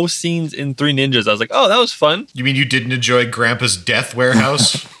no scenes in Three Ninjas. I was like, oh, that was fun. You mean you didn't enjoy Grandpa's Death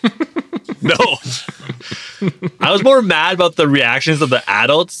Warehouse? No. I was more mad about the reactions of the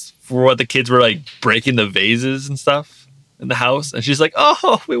adults for what the kids were like breaking the vases and stuff in the house. And she's like,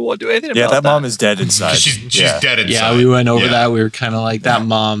 oh, we won't do anything about that. Yeah, that mom is dead inside. She's dead inside. Yeah, we went over that. We were kind of like, that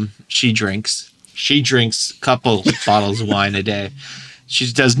mom, she drinks a couple bottles of wine a day. She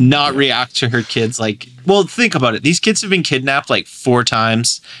does not react to her kids like, well, think about it. These kids have been kidnapped like 4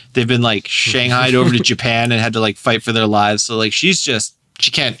 times. They've been like shanghaied over to Japan and had to like fight for their lives. So like she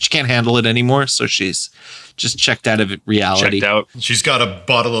can't handle it anymore. So she's just checked out of reality. Checked out. She's got a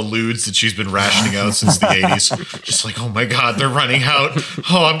bottle of Ludes that she's been rationing out since the 80s. Just like, oh my God, they're running out.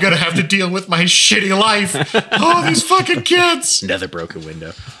 Oh, I'm going to have to deal with my shitty life. Oh, these fucking kids. Another broken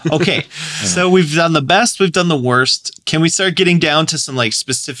window. Okay, so we've done the best, we've done the worst. Can we start getting down to some like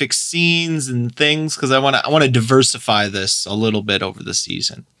specific scenes and things? Because I want to diversify this a little bit over the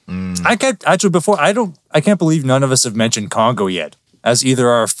season. I can't believe none of us have mentioned Congo yet as either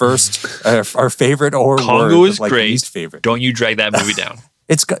our first, our favorite or Congo is like great. Least favorite. Don't you drag that movie down.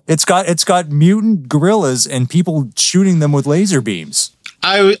 It's got mutant gorillas and people shooting them with laser beams.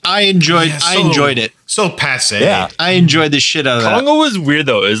 I enjoyed it. So passe. Yeah. I enjoyed the shit out of that. Congo was weird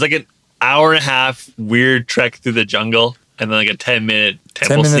though. It was like an hour and a half weird trek through the jungle. and then like a 10-minute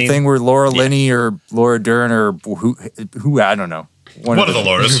 10-minute thing where Laura Linney or Laura Dern or who I don't know. One of the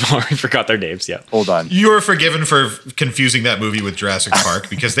Lauras. I forgot their names. Yeah. Hold on. You were forgiven for confusing that movie with Jurassic Park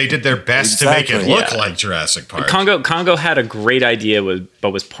because they did their best to make it look like Jurassic Park. Congo had a great idea,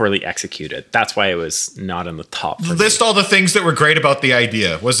 but was poorly executed. That's why it was not in the top. List all the things that were great about the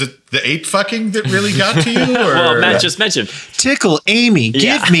idea. Was it the ape fucking that really got to you? Or? Well, Matt just mentioned. Tickle Amy,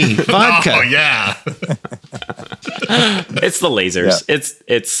 give me vodka. Oh yeah. It's the lasers. Yeah.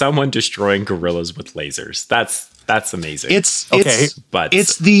 It's someone destroying gorillas with lasers. That's amazing. It's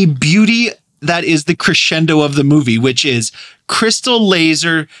the beauty that is the crescendo of the movie, which is crystal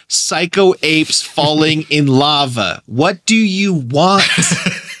laser, psycho apes falling in lava. What do you want?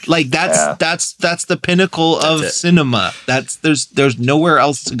 Like that's the pinnacle of cinema. There's nowhere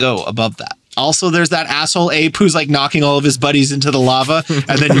else to go above that. Also, there's that asshole ape who's like knocking all of his buddies into the lava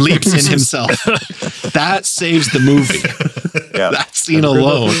and then leaps in himself. That saves the movie. Yeah. That scene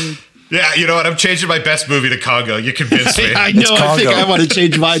alone. Yeah, you know what? I'm changing my best movie to Congo. You convinced me. I know. I think I want to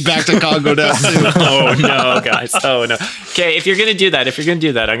change mine back to Congo now too. Oh no, guys. Oh no. Okay, if you're gonna do that,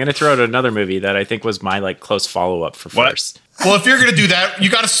 I'm gonna throw out another movie that I think was my like close follow up for first. Well, if you're gonna do that, you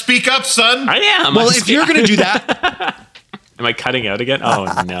got to speak up, son. I am. Well, if you're gonna do that, am I cutting out again? Oh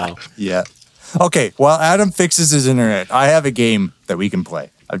no. Yeah. Okay. While Adam fixes his internet, I have a game that we can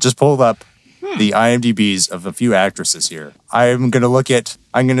play. I've just pulled up the IMDb's of a few actresses here. I'm going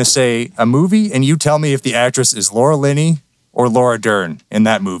to say a movie, and you tell me if the actress is Laura Linney or Laura Dern in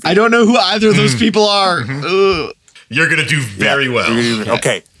that movie. I don't know who either of those people are. You're going to do very well.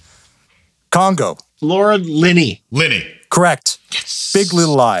 Okay. Congo. Laura Linney. Correct. Yes. Big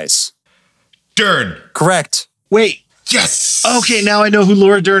Little Lies. Dern. Correct. Wait. Yes. Okay, now I know who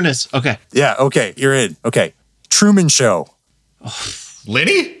Laura Dern is. Okay. Yeah, okay. You're in. Okay. Truman Show.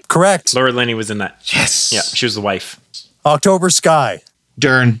 Linney? Correct. Laura Linney was in that. Yes. Yeah, she was the wife. October Sky.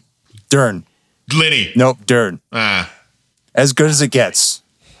 Dern. Linney. Nope, Dern. Ah. As Good as It Gets.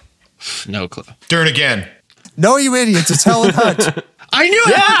 No clue. Dern again. No, you idiots. It's Helen Hunt. I knew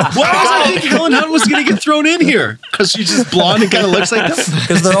it. Why was I thinking Helen Hunt was going to get thrown in here? Because she's just blonde and kind of looks like them?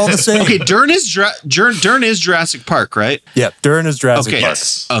 Because they're all the same. Okay, Dern is Jurassic Park, right? Yeah, Dern is Jurassic Park.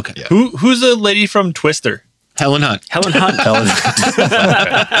 Yes. Okay. Yeah. Who's the lady from Twister? Helen Hunt.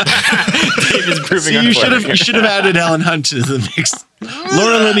 David's proving you should have added Helen Hunt to the mix.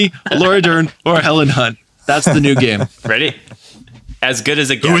 Laura Linney, Laura Dern, or Helen Hunt. That's the new game. Ready? As Good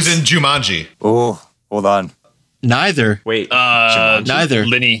as It Gets. Who was in Jumanji? Oh, hold on. Neither. Wait. Neither.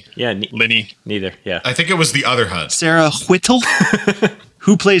 Linney. Yeah. Linney. Neither. Yeah. I think it was the other Hunt. Sarah Whittle?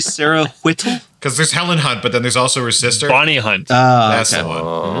 Who plays Sarah Whittle? Because there's Helen Hunt, but then there's also her sister. Bonnie Hunt. That's the one.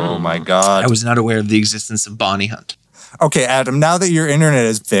 Oh, my God. I was not aware of the existence of Bonnie Hunt. Okay, Adam, now that your internet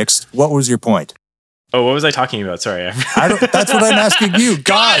is fixed, what was your point? Oh, what was I talking about? Sorry. That's what I'm asking you.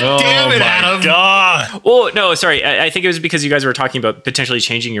 God damn it, Adam. God. Oh, no, sorry. I think it was because you guys were talking about potentially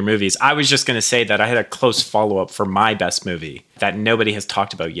changing your movies. I was just going to say that I had a close follow-up for my best movie that nobody has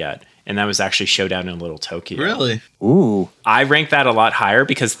talked about yet. And that was actually Showdown in Little Tokyo. Really? Ooh. I ranked that a lot higher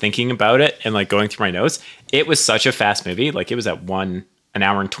because thinking about it and like going through my notes, it was such a fast movie. Like it was at an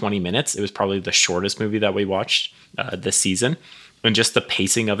hour and 20 minutes. It was probably the shortest movie that we watched this season. And just the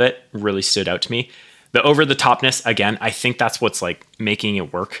pacing of it really stood out to me. The over-the-topness, again, I think that's what's like making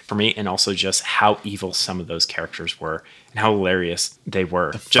it work for me. And also just how evil some of those characters were and how hilarious they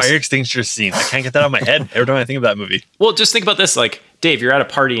were. Fire extinguisher scene. I can't get that out of my head every time I think of that movie. Well, just think about this. Like, Dave, you're at a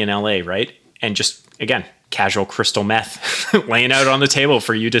party in LA, right? And just, again, casual crystal meth laying out on the table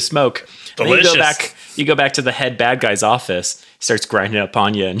for you to smoke. Delicious. You go back to the head bad guy's office, starts grinding up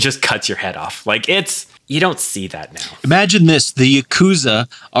on you and just cuts your head off. Like, you don't see that now. Imagine this. The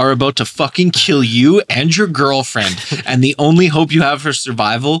Yakuza are about to fucking kill you and your girlfriend. And the only hope you have for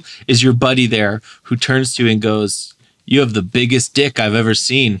survival is your buddy there who turns to you and goes, "You have the biggest dick I've ever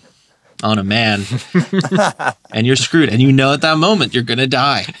seen on a man." And you're screwed. And you know at that moment you're going to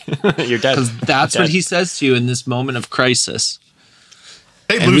die. You're dead. Because that's what he says to you in this moment of crisis.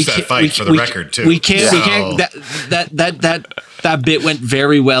 They lose that fight for the record too. We can't. That bit went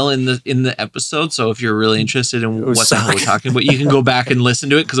very well in the episode. So if you're really interested in what the hell we're talking about, you can go back and listen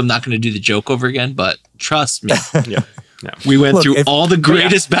to it because I'm not going to do the joke over again. But trust me, we went through all the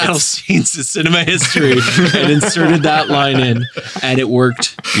greatest battle scenes in cinema history and inserted that line in, and it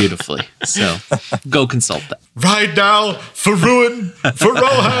worked beautifully. So go consult that. Right now, for Rohan,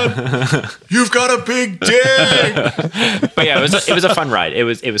 you've got a big dick. But yeah, it was a fun ride. It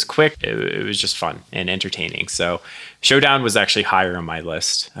was quick. It was just fun and entertaining. So Showdown was actually higher on my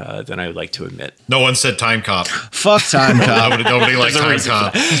list than I would like to admit. No one said Time Cop. Fuck Time Cop. Nobody likes Time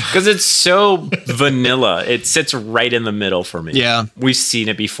Cop because it's so vanilla. It sits right in the the middle for me. Yeah. We've seen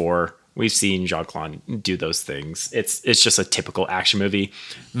it before. We've seen Jean-Claude do those things. It's just a typical action movie.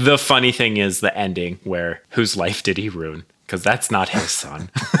 The funny thing is the ending where whose life did he ruin? Because that's not his son.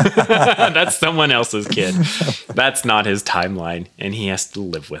 That's someone else's kid. That's not his timeline. And he has to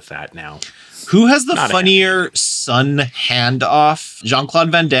live with that now. Who has the funnier son handoff?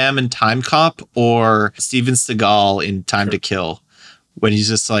 Jean-Claude Van Damme in Time Cop or Steven Seagal in Time to Kill? When he's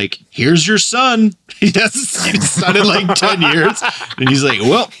just like, here's your son. He hasn't seen his son in like 10 years. And he's like,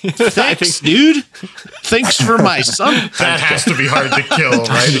 well, thanks, dude. Thanks for my son. That has to be hard to kill,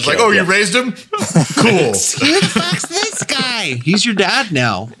 right? It's like, oh, you raised him? Cool. Who the fuck's this guy? He's your dad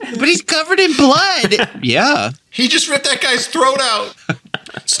now. But he's covered in blood. Yeah. He just ripped that guy's throat out.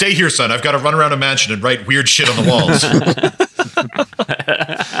 Stay here, son. I've got to run around a mansion and write weird shit on the walls.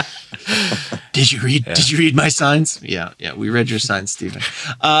 Did you read my signs? Yeah, we read your signs, Steven.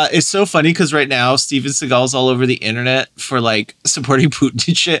 It's so funny because right now Steven Seagal's all over the internet for like supporting Putin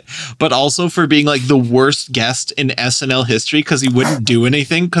and shit, but also for being like the worst guest in SNL history because he wouldn't do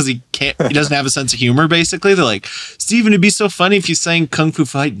anything because he doesn't have a sense of humor. Basically, they're like, Steven, it'd be so funny if you sang Kung Fu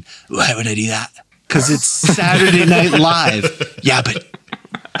Fighting. Why would I do that? Because it's Saturday Night Live. Yeah, but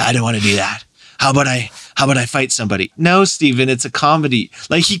I don't want to do that. How about I fight somebody? No, Steven, it's a comedy.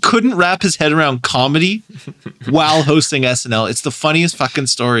 Like, he couldn't wrap his head around comedy while hosting SNL. It's the funniest fucking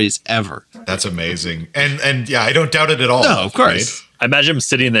stories ever. That's amazing. And yeah, I don't doubt it at all. No, of course. Right? I imagine him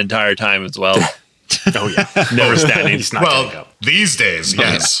sitting the entire time as well. Oh, yeah. Never standing. He's not gonna go. These days,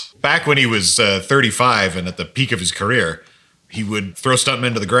 yes. Back when he was 35 and at the peak of his career, he would throw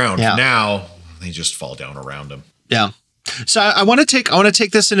stuntmen to the ground. Yeah. Now, they just fall down around him. Yeah. So I want to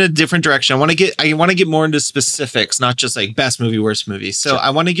take this in a different direction. I want to get more into specifics, not just like best movie, worst movie. So I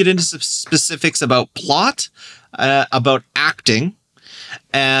want to get into some specifics about plot, about acting,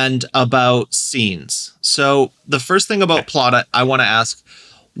 and about scenes. So the first thing about plot, I want to ask,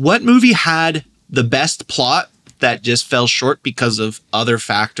 what movie had the best plot that just fell short because of other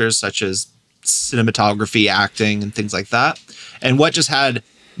factors such as cinematography, acting, and things like that? And what just had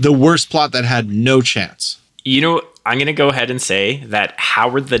the worst plot that had no chance? You know, I'm going to go ahead and say that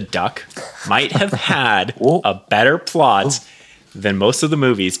Howard the Duck might have had a better plot than most of the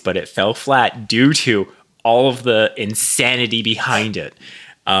movies, but it fell flat due to all of the insanity behind it.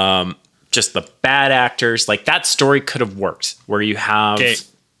 Just the bad actors. Like, that story could have worked where you have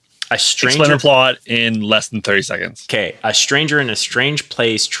a stranger. Explain the plot in less than 30 seconds. Okay. A stranger in a strange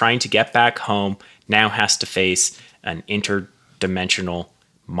place trying to get back home now has to face an interdimensional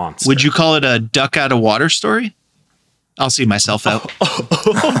monster. Would you call it a duck out of water story? I'll see myself out.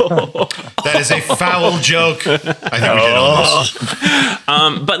 That is a foul joke. I think we did all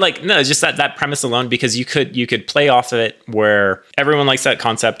this. But like, no, just that premise alone, because you could play off of it where everyone likes that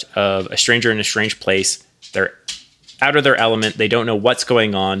concept of a stranger in a strange place. They're out of their element. They don't know what's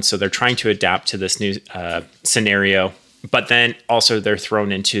going on. So they're trying to adapt to this new scenario. But then also they're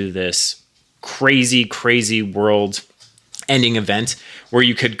thrown into this crazy, crazy world ending event where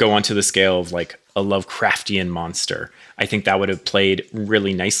you could go onto the scale of like a Lovecraftian monster. I think that would have played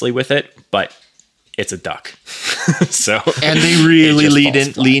really nicely with it, but it's a duck. So and they really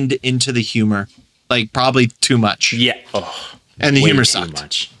leaned into the humor, like probably too much. Yeah. And the humor too sucked.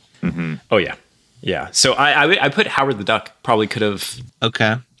 Much. Mm-hmm. Oh yeah. Yeah. So I put Howard the Duck. Probably could have.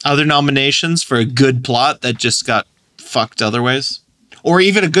 Okay. Other nominations for a good plot that just got fucked other ways, or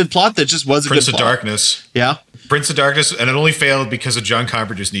even a good plot that just was a Prince good of plot. Darkness. Yeah. Prince of Darkness, and it only failed because of John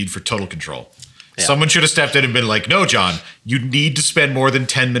Carpenter's need for total control. Yeah. Someone should have stepped in and been like, no, John, you need to spend more than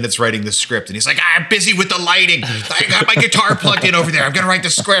 10 minutes writing this script. And he's like, I'm busy with the lighting. I got my guitar plugged in over there. I'm going to write the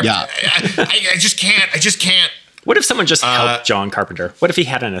script. Yeah. I just can't. What if someone just helped John Carpenter? What if he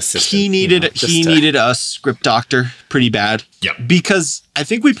had an assistant? He needed a script doctor pretty bad. Yep. Because I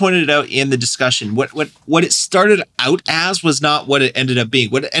think we pointed it out in the discussion. What it started out as was not what it ended up being.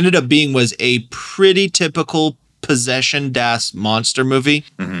 What it ended up being was a pretty typical possession monster movie.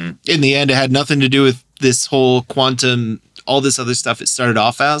 Mm-hmm. In the end, it had nothing to do with this whole quantum, all this other stuff it started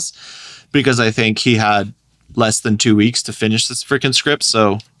off as, because I think he had less than 2 weeks to finish this freaking script.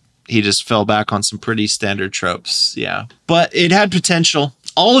 So he just fell back on some pretty standard tropes. Yeah. But it had potential.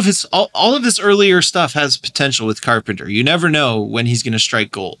 All of his earlier stuff has potential with Carpenter. You never know when he's going to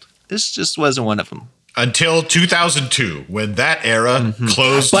strike gold. This just wasn't one of them. Until 2002, when that era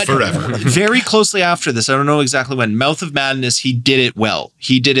closed forever. Very closely after this, I don't know exactly when, Mouth of Madness, he did it well.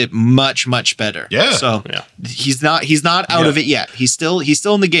 He did it much, much better. Yeah. So he's not out of it yet. He's still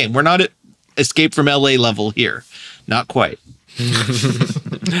in the game. We're not at Escape from LA level here. Not quite. Yeah.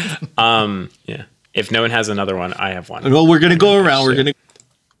 If no one has another one, I have one. Well, we're going to go around. We're going to...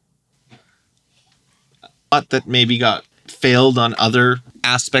 that maybe got failed on other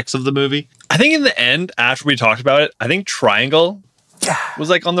aspects of the movie? I think in the end, after we talked about it, I think Triangle was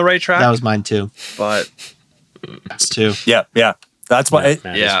like on the right track. That was mine too. But that's too. Yeah. That's why.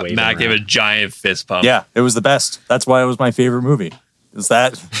 Matt gave a giant fist pump. Yeah, it was the best. That's why it was my favorite movie. Is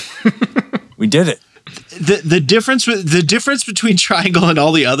that we did it. The difference between Triangle and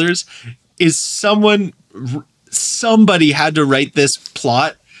all the others is somebody had to write this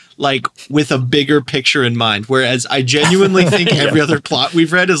plot like with a bigger picture in mind. Whereas I genuinely think every other plot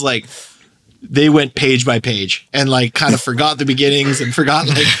we've read is like they went page by page and like kind of forgot the beginnings and forgot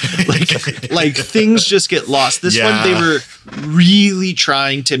like things just get lost. This one they were really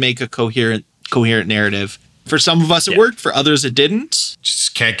trying to make a coherent narrative. For some of us it worked, for others it didn't.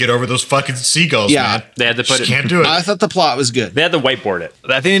 Just can't get over those fucking seagulls, man. They had to put can't do it. I thought the plot was good. They had to whiteboard it.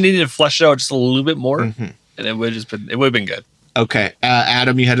 I think they needed to flesh it out just a little bit more, and it would have been good. Okay,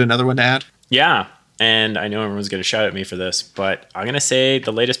 Adam, you had another one to add? Yeah, and I know everyone's going to shout at me for this, but I'm going to say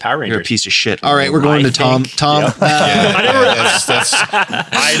the latest Power Rangers. You're a piece of shit. All right, we're going to Tom. Tom,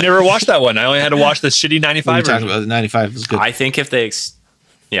 I never watched that one. I only had to watch the shitty 95. We talked about the 95 was good. I think if they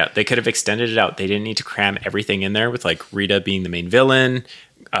could have extended it out. They didn't need to cram everything in there with like Rita being the main villain,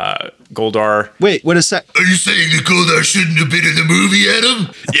 Goldar. Wait, what is that? Are you saying that Goldar shouldn't have been in the movie,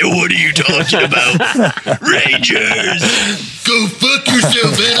 Adam? Yeah, what are you talking about? Rangers! Go fuck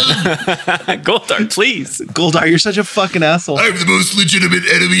yourself, Adam! Goldar, please. Goldar, you're such a fucking asshole. I'm the most legitimate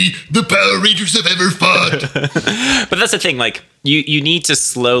enemy the Power Rangers have ever fought. But that's the thing, like, you need to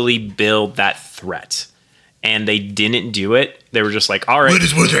slowly build that threat. And they didn't do it. They were just like, all right. What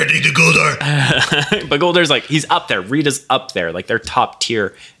is more threatening to Goldar? But Goldar's like, he's up there. Rita's up there. Like, they're top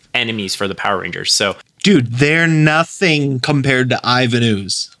tier enemies for the Power Rangers. So, dude, they're nothing compared to Ivan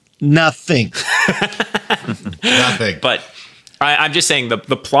Ooze. Nothing. Nothing. But I'm just saying the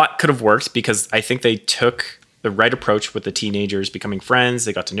plot could have worked because I think they took the right approach with the teenagers becoming friends.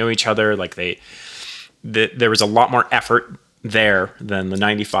 They got to know each other. Like, there was a lot more effort there than the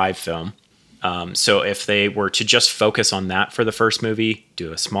 95 film. So if they were to just focus on that for the first movie,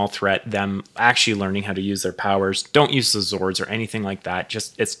 do a small threat, them actually learning how to use their powers, don't use the Zords or anything like that.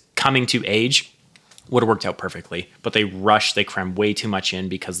 Just it's coming to age, would have worked out perfectly. But they crammed way too much in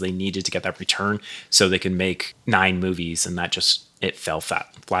because they needed to get that return so they could make 9 movies, and that just it fell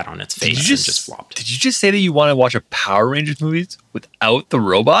flat on its face and just flopped. Did you just say that you want to watch a Power Rangers movies without the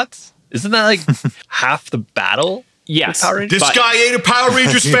robots? Isn't that like half the battle? Yes. This guy ain't a Power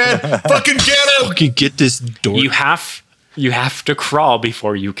Rangers fan. Fucking get him. Fucking get this door. You have to crawl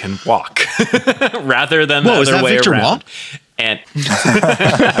before you can walk, rather than the other way Victor around. Wong? And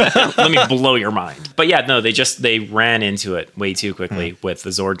let me blow your mind. But yeah, no, they ran into it way too quickly with the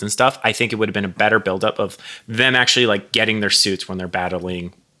Zords and stuff. I think it would have been a better buildup of them actually like getting their suits when they're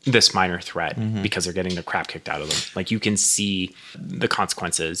battling this minor threat because they're getting the crap kicked out of them. Like you can see the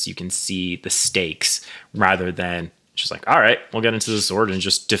consequences, you can see the stakes, rather than just like, all right, we'll get into the Zord and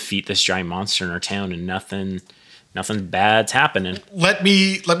just defeat this giant monster in our town and nothing bad's happening. Let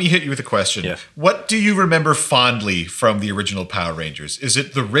me hit you with a question. Yeah. What do you remember fondly from the original Power Rangers? Is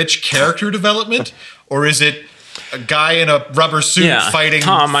it the rich character development, or is it a guy in a rubber suit fighting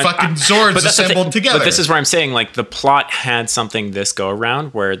fucking Zords assembled together? But this is where I'm saying, like, the plot had something this go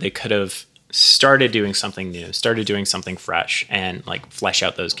around where they could have started doing something new, started doing something fresh, and like flesh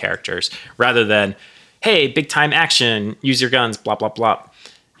out those characters, rather than, hey, big time action, use your guns, blah blah blah,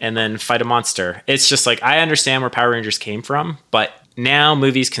 and then fight a monster. It's just like, I understand where Power Rangers came from, but now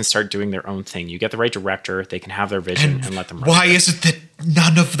movies can start doing their own thing. You get the right director, they can have their vision and let them run. Why is it that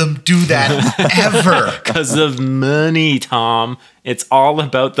none of them do that ever? Because of money, Tom. It's all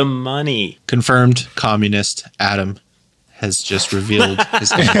about the money. Confirmed communist Adam has just revealed his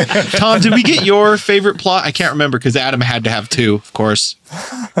Tom, did we get your favorite plot? I can't remember because Adam had to have 2, of course.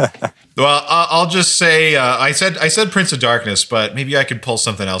 Well, I'll just say I said Prince of Darkness, but maybe I could pull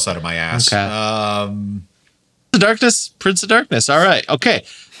something else out of my ass. Okay. Prince of Darkness. All right. Okay.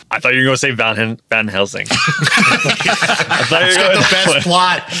 I thought you were going to say Van Helsing. I thought you were going to the best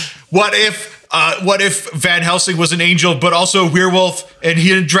plot. What if Van Helsing was an angel, but also a werewolf, and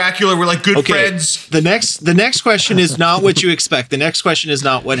he and Dracula were like good friends? The next question is not what you expect. The next question is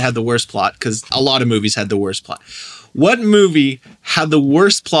not what had the worst plot, because a lot of movies had the worst plot. What movie had the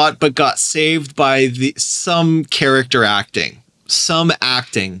worst plot but got saved by some character acting? Some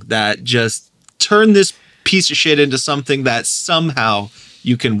acting that just turned this piece of shit into something that somehow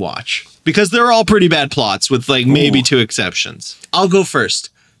you can watch. Because they're all pretty bad plots with like maybe 2 exceptions. I'll go first.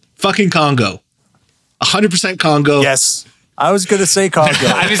 Fucking Congo. 100% Congo. Yes. I was gonna say Congo.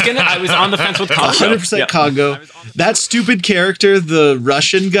 I was on the fence with Congo. 100% Congo. That stupid character, the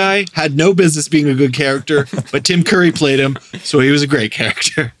Russian guy, had no business being a good character, but Tim Curry played him, so he was a great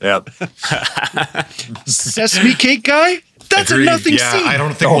character. Yep. Sesame cake guy? That's Agreed. a nothing Yeah, scene. I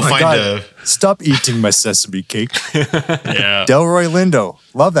don't think we'll find a... Stop eating my sesame cake. Yeah. Delroy Lindo.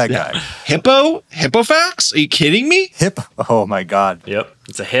 Love that guy. Hippofax? Are you kidding me? Oh my God. Yep,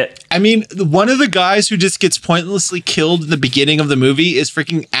 it's a hit. I mean, one of the guys who just gets pointlessly killed in the beginning of the movie is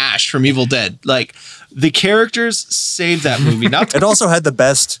freaking Ash from Evil Dead. Like, the characters saved that movie. It also had the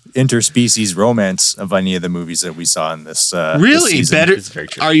best interspecies romance of any of the movies that we saw in this. Really? this Better? It's very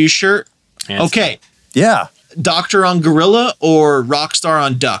true. Are you sure? Hands Okay. Yeah. Doctor on Gorilla or Rockstar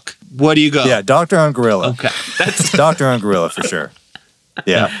on Duck? What do you go? Yeah. Doctor on Gorilla. Okay. That's Doctor on Gorilla for sure.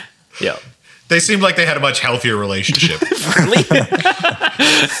 Yeah. Yeah. They seemed like they had a much healthier relationship.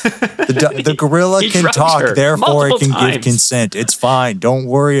 The gorilla He can drugged talk, her therefore it multiple can give times. consent. It's fine. Don't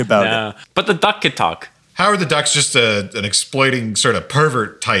worry about it. But the duck could talk. Howard the Duck's just an exploiting sort of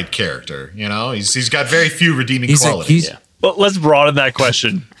pervert type character. You know, he's got very few redeeming qualities. Well, let's broaden that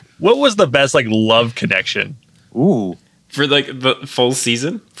question. What was the best love connection? Ooh. For the full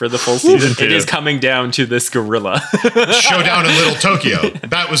season? For the full season? It is coming down to this gorilla. Showdown in Little Tokyo.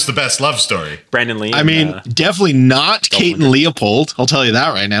 That was the best love story. Brandon Lee. I mean, definitely not Kate and Leopold. I'll tell you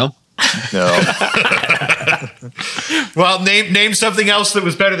that right now. No. Well, name something else that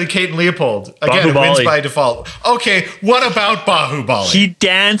was better than Kate and Leopold. Again, it Bahubali. wins by default. Okay, what about Bahubali? He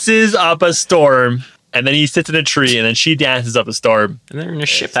dances up a storm, and then he sits in a tree, and then she dances up a storm. and they're in a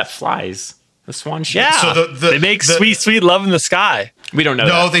ship that flies. The swan ship. Yeah. So they make sweet, sweet love in the sky. We don't know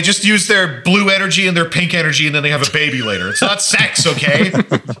No, that. they just use their blue energy and their pink energy, and then they have a baby later. It's not sex, okay?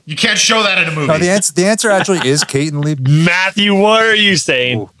 You can't show that in a movie. No, the answer actually is Kate and Leopold. Matthew, what are you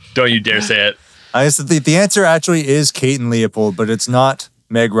saying? Don't you dare say it. I said the answer actually is Kate and Leopold, but it's not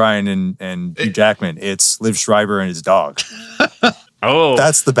Meg Ryan and Hugh Jackman. It's Liv Schreiber and his dog. Oh.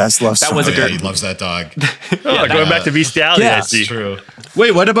 That's the best love story. was a Yeah, good he loves that dog. Going back to bestiality, Yeah. I see. It's true.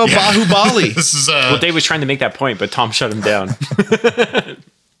 Wait, what about Bahubali? This is Well, Dave was trying to make that point, but Tom shut him down.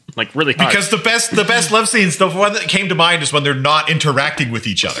 Really hard. because the best love scenes, the one that came to mind is when they're not interacting with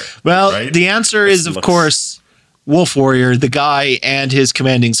each other. Well, right? the answer is, of looks- course, Wolf Warrior, the guy and his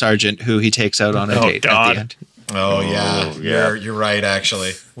commanding sergeant who he takes out on a date at God. the end. Oh yeah, you're right.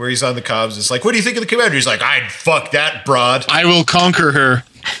 Actually, where he's on the Cubs, it's like, what do you think of the commander? He's like, I'd fuck that broad. I will conquer her.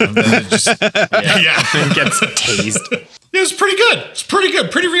 And then it just, yeah, gets tased. it was pretty good. It's pretty good,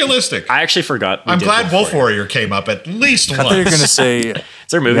 pretty realistic. I actually forgot. I'm glad Wolf Warrior came up at least I thought you were once. gonna say.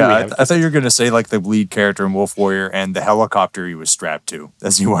 It's our movie. Yeah, we I have. thought you were gonna say like the lead character in Wolf Warrior and the helicopter he was strapped to,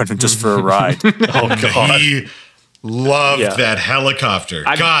 as he wanted just for a ride. Oh, God. He loved Yeah. that helicopter.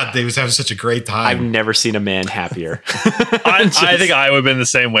 God, they was having such a great I've time. never seen a man happier. I think I would have been the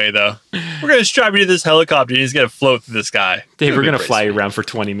same way, though. We're going to strap you to this helicopter, and he's going to float through the sky. Dave, we're It'll going to be fly crazy. around for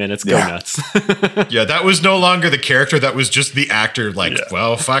 20 minutes. Go Yeah. nuts. Yeah, that was no longer the character. That was just the actor. Like,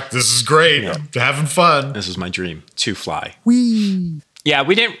 well, fuck, this is great. I'm having fun. This was my dream, to fly. Whee! Yeah,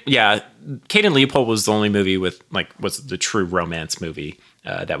 we didn't. Yeah, Kate and Leopold was the only movie was the true romance movie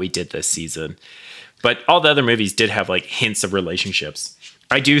that we did this season. But all the other movies did have hints of relationships.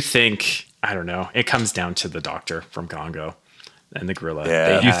 I do think, I don't know, it comes down to the doctor from Congo and the gorilla.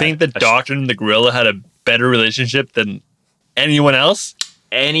 Yeah. You think the doctor and the gorilla had a better relationship than anyone else?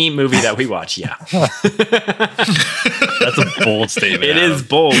 Any movie that we watch, yeah. That's a bold statement. It Adam. is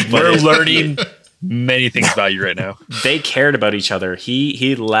bold, but We're learning many things about you right now. they cared about each other.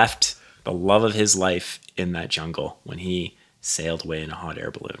 He left the love of his life in that jungle when he sailed away in a hot air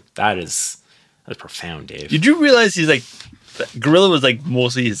balloon. That's profound, Dave. Did you realize the gorilla was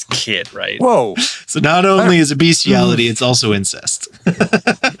mostly his kid, right? Whoa! So not only is it bestiality, it's also incest.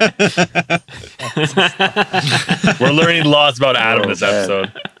 We're learning lots about Adam Oh, this man.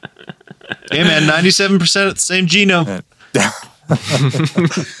 episode. Hey man, 97% of the same genome.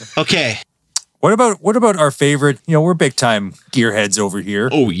 Okay. What about our favorite? We're big time gearheads over here.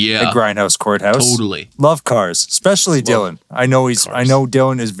 Oh yeah. At Grindhouse Courthouse. Totally. Love cars, especially Dylan. I know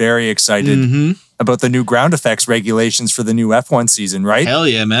Dylan is very excited Mm-hmm. about the new ground effects regulations for the new F1 season, right? Hell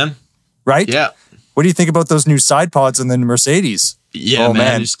yeah, man. Right? Yeah. What do you think about those new side pods on the Mercedes? Yeah, Oh, man.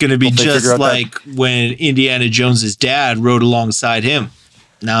 man. It's gonna be Hope they just figure out that- like when Indiana Jones's dad rode alongside him.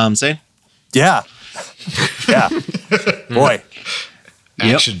 Know what I'm saying? Yeah. Yeah. Boy.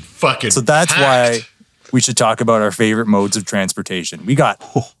 Yep. Action fucking. So that's packed. why we should talk about our favorite modes of transportation. We got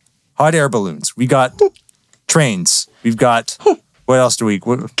hot air balloons. We got trains. We've got what else do we?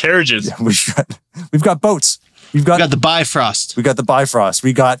 Carriages. We've got boats. We got the Bifrost. We got the Bifrost.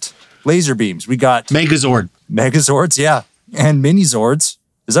 We got laser beams. We got Megazord. Megazords. Yeah. and mini Zords.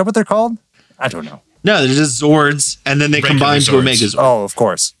 Is that what they're called? I don't know. No, they're just Zords, and then they combine to a Megazord. Oh, of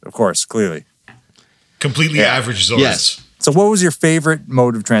course, clearly. Completely average Zords. Yes. So what was your favorite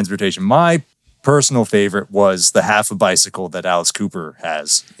mode of transportation? My personal favorite was the half a bicycle that Alice Cooper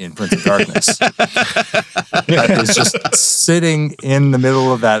has in Prince of Darkness. That is just sitting in the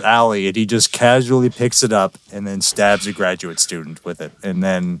middle of that alley, and he just casually picks it up and then stabs a graduate student with it. And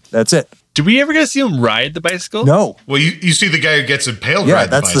then that's it. Did we ever get to see him ride the bicycle? No. Well, you see the guy who gets impaled. Yeah, ride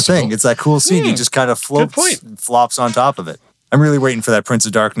that's the thing. It's that cool scene. He just kind of floats and flops on top of it. I'm really waiting for that Prince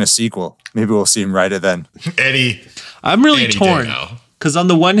of Darkness sequel. Maybe we'll see him ride it then. I'm really torn. Because on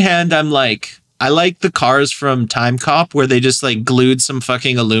the one hand, I'm like, I like the cars from Time Cop where they just like glued some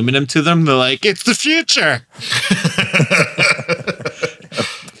fucking aluminum to them. They're like, it's the future.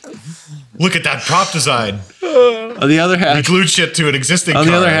 Look at that prop design. On the other hand, we glued shit to an existing car. On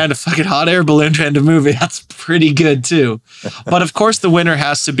the other hand, a fucking hot air balloon to end a movie. That's pretty good too. But of course, the winner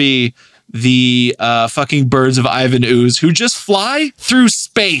has to be the fucking birds of Ivan Ooze who just fly through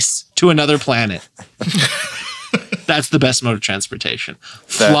space to another planet. That's the best mode of transportation.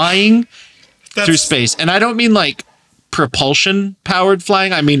 Flying through space. And I don't mean like propulsion powered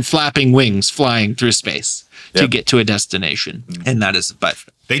flying. I mean flapping wings flying through space to get to a destination. And that is by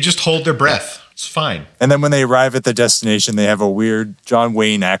they just hold their breath. It's fine. And then when they arrive at the destination, they have a weird John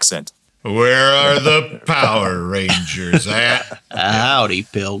Wayne accent. Where are the Power Rangers at? Howdy,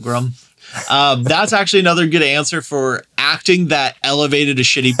 Pilgrim. That's actually another good answer for acting that elevated a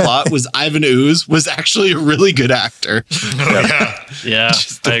shitty plot was Ivan Ooze was actually a really good actor. Yeah,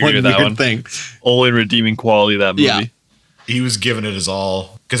 I agree with that one. Thing. Only redeeming quality of that movie. Yeah. He was giving it his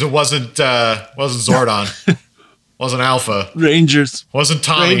all because it wasn't Zordon, wasn't Alpha, Rangers, wasn't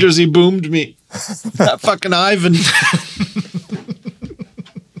Tommy. Rangers. He boomed me. That fucking Ivan.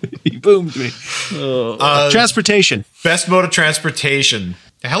 He boomed me. Transportation. Best mode of transportation.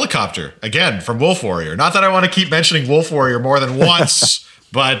 A helicopter, again, from Wolf Warrior. Not that I want to keep mentioning Wolf Warrior more than once,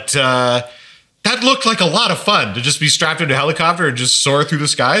 but that looked like a lot of fun to just be strapped into a helicopter and just soar through the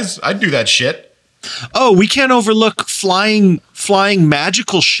skies. I'd do that shit. Oh, we can't overlook flying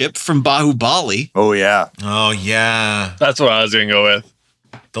magical ship from Bahubali. Oh, yeah. Oh, yeah. That's what I was going to go with.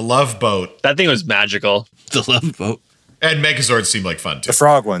 The Love Boat. That thing was magical. The Love Boat. And Megazords seemed like fun, too. The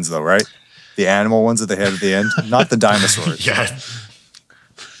frog ones, though, right? The animal ones that they had at the end. Not the dinosaurs. Yeah.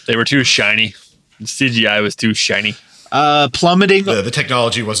 They were too shiny. The CGI was too shiny. Plummeting. The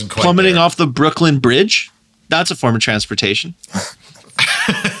technology wasn't quite plummeting there. Off the Brooklyn Bridge. That's a form of transportation.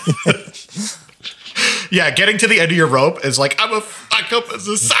 Yeah, getting to the end of your rope is like, I'm a fuck up as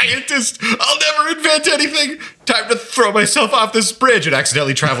a scientist. I'll never invent anything. Time to throw myself off this bridge and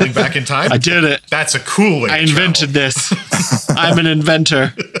accidentally traveling back in time. I did it. That's a cool way I invented this. I'm an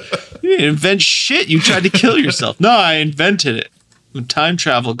inventor. You didn't invent shit. You tried to kill yourself. No, I invented it. I'm a time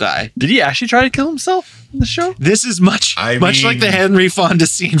travel guy. Did he actually try to kill himself in the show? This is much like the Henry Fonda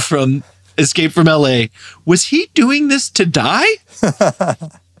scene from Escape from LA. Was he doing this to die?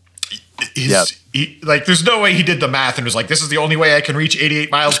 There's no way he did the math and was like, this is the only way I can reach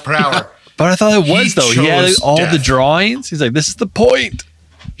 88 miles per hour. But I thought it was, though. He had all the drawings. He's like, this is the point.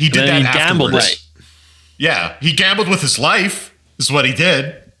 He did that afterwards. Gambled, right? Yeah, he gambled with his life, is what he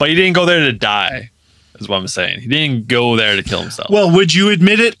did. But he didn't go there to die, is what I'm saying. He didn't go there to kill himself. Well, would you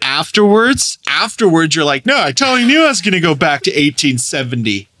admit it afterwards? Afterwards, you're like, no, I totally knew I was going to go back to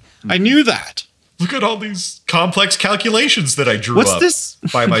 1870. I knew that. Look at all these complex calculations that I drew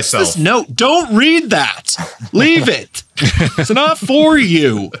by myself. What's this note? Don't read that. Leave it. It's not for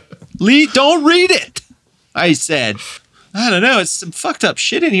you. Don't read it. I said, I don't know. It's some fucked up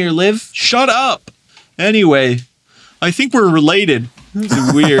shit in here, Liv. Shut up. Anyway, I think we're related. This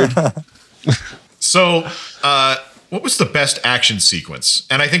is weird. So, what was the best action sequence?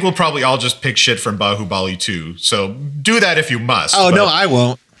 And I think we'll probably all just pick shit from Bahubali 2. So do that if you must. Oh, no, I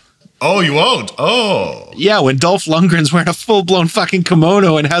won't. Oh, you won't? Oh. Yeah, when Dolph Lundgren's wearing a full-blown fucking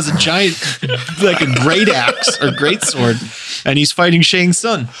kimono and has a giant, like a great axe or great sword, and he's fighting Shang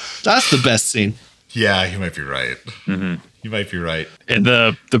Tsung. That's the best scene. Yeah, you might be right. Mm-hmm. You might be right. In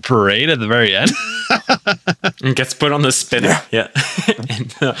the parade at the very end? And gets put on the spinner. Yeah.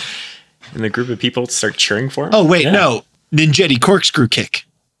 And the group of people start cheering for him. Oh, wait, no. Ninjetti corkscrew kick.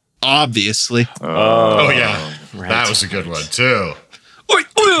 Obviously. Oh yeah. Right. That was a good one, too.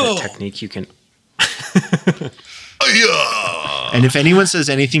 Technique you can. And if anyone says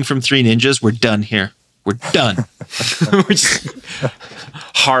anything from Three Ninjas, we're done here. We're done.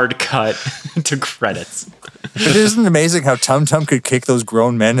 Hard cut to credits. It isn't amazing how Tum Tum could kick those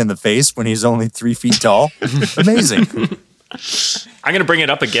grown men in the face when he's only 3 feet tall. Amazing. I'm gonna bring it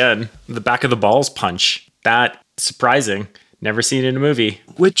up again. The back of the balls punch. That surprising. Never seen it in a movie.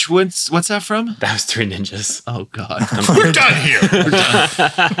 What's that from? That was Three Ninjas. Oh God. We're done here. We're done.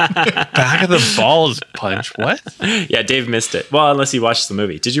 Back of the balls punch. What? Yeah, Dave missed it. Well, unless you watched the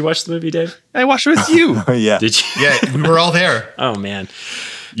movie. Did you watch the movie, Dave? I watched it with you. Yeah. Did you? Yeah, we were all there. Oh man.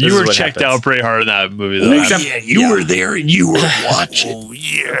 You were checked out pretty hard in that movie, though. You were there and you were watching. Oh,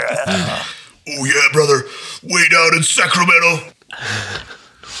 yeah. Oh, yeah, brother. Way down in Sacramento.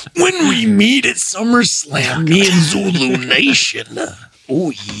 When we meet at SummerSlam, me and Zulu Nation.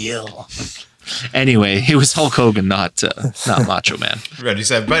 Oh, yeah. Anyway, it was Hulk Hogan, not Macho Man. Randy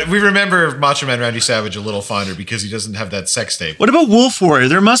Savage. But we remember Macho Man Randy Savage a little fonder because he doesn't have that sex tape. What about Wolf Warrior?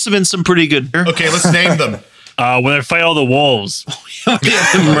 There must have been some pretty good. Okay, let's name them. When they fight all the wolves.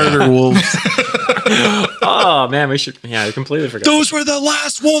 The murder wolves. Oh man, we should. Yeah, I completely forgot. Those were the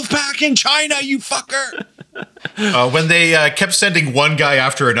last wolf pack in China, you fucker. When they kept sending one guy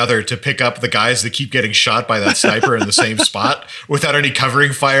after another to pick up the guys that keep getting shot by that sniper in the same spot without any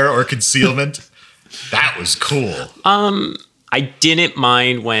covering fire or concealment. That was cool. I didn't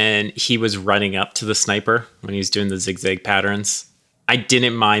mind when he was running up to the sniper when he was doing the zigzag patterns. I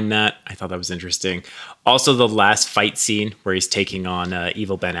didn't mind that. I thought that was interesting. Also, the last fight scene where he's taking on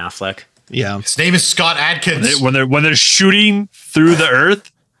evil Ben Affleck. Yeah, his name is Scott Adkins. When they're shooting through the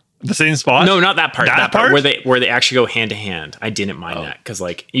earth, the same spot. No, not that part. That part where they actually go hand to hand. I didn't mind that because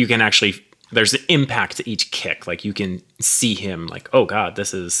like you can actually there's an impact to each kick. Like you can see him like, oh god,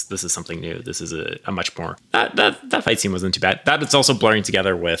 this is something new. This is a much more that fight scene wasn't too bad. That it's also blurring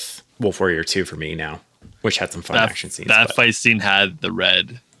together with Wolf Warrior 2 for me now, which had some fun action scenes. That fight scene had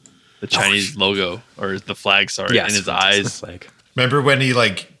the Chinese logo or the flag, in his eyes. Remember when he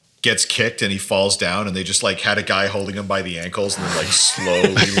like gets kicked and he falls down and they just like had a guy holding him by the ankles and then like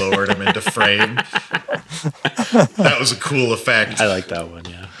slowly lowered him into frame. That was a cool effect. I like that one.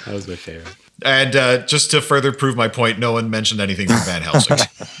 Yeah, that was my favorite. And just to further prove my point, no one mentioned anything from Van Helsing.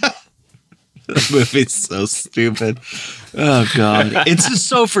 This movie's so stupid. Oh god, it's just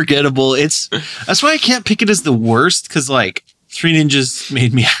so forgettable. That's why I can't pick it as the worst because like Three Ninjas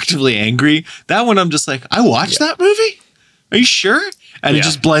made me actively angry. That one I'm just like, I watched that movie. Are you sure? And it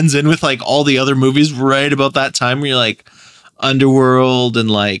just blends in with like all the other movies right about that time where you're like Underworld and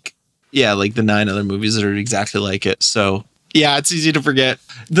like like the 9 other movies that are exactly like it. So yeah, it's easy to forget.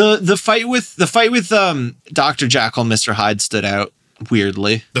 The fight with Dr. Jekyll and Mr. Hyde stood out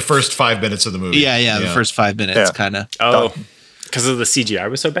weirdly. The first 5 minutes of the movie. Yeah. The first 5 minutes kind of. Oh, because of the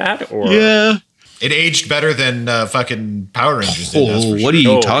CGI was so bad, or it aged better than fucking Power Rangers did. Oh, what are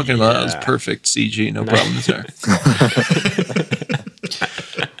you talking about? That was perfect CG. No problems there.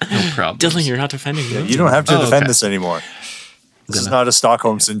 No problem. Dylan, you're not defending me. You don't have to defend this anymore. This is not a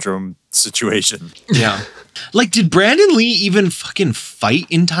Stockholm Syndrome situation. Yeah. Like, did Brandon Lee even fucking fight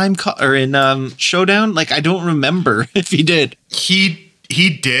in in Showdown? Like, I don't remember if he did. He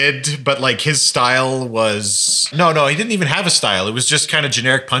did, but like his style was no, he didn't even have a style. It was just kind of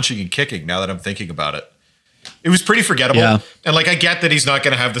generic punching and kicking. Now that I'm thinking about it, it was pretty forgettable. Yeah. And like I get that he's not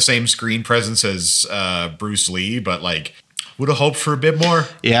going to have the same screen presence as Bruce Lee, but like would have hoped for a bit more.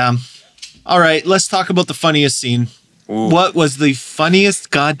 Yeah. All right, let's talk about the funniest scene. Ooh. What was the funniest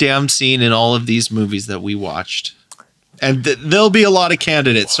goddamn scene in all of these movies that we watched? And there'll be a lot of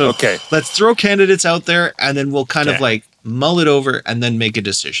candidates. So let's throw candidates out there, and then we'll kind of like mull it over and then make a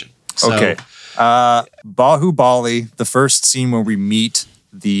decision. So, Bahubali, the first scene where we meet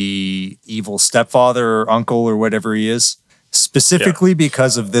the evil stepfather or uncle or whatever he is, specifically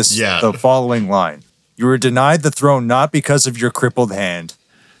because of this, the following line. You were denied the throne not because of your crippled hand,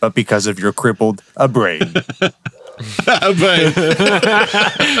 but because of your crippled brain.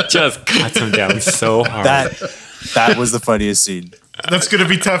 Just cuts him down so hard. That was the funniest scene. That's going to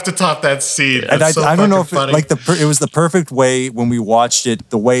be tough to top that scene. And I don't know if it was the perfect way when we watched it,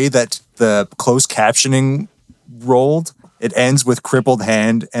 the way that the closed captioning rolled. It ends with crippled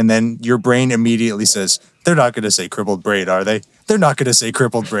hand, and then your brain immediately says, they're not going to say crippled brain, are they? They're not going to say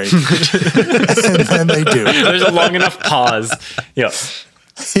crippled brain. And then they do. There's a long enough pause. Yeah.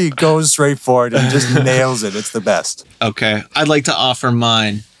 He goes straight for it and just nails it. It's the best. Okay. I'd like to offer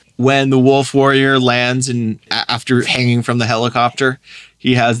mine. When the Wolf Warrior lands and after hanging from the helicopter,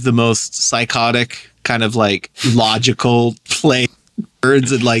 he has the most psychotic kind of like logical play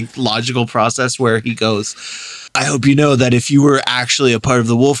words and like logical process where he goes, I hope you know that if you were actually a part of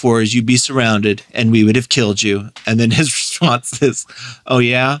the Wolf Wars, you'd be surrounded and we would have killed you. And then his response is, oh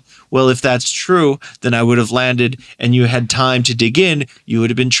yeah? Well, if that's true, then I would have landed and you had time to dig in, you would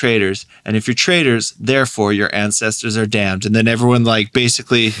have been traitors. And if you're traitors, therefore your ancestors are damned. And then everyone like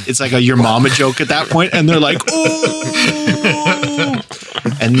basically, it's like a your mama joke at that point, and they're like, oh!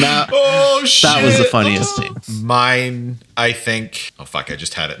 And that was the funniest scene. Mine, I think. Oh fuck! I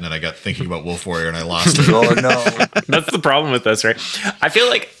just had it, and then I got thinking about Wolf Warrior, and I lost it. Oh no! That's the problem with this, right? I feel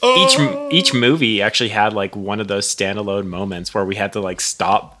like each movie actually had like one of those standalone moments where we had to like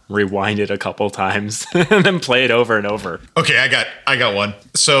stop, rewind it a couple times, and then play it over and over. Okay, I got one.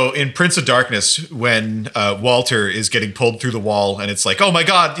 So in Prince of Darkness, when Walter is getting pulled through the wall, and it's like, oh my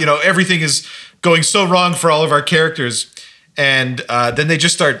god, everything is going so wrong for all of our characters. And then they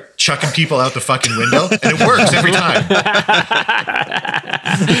just start chucking people out the fucking window, and it works every time.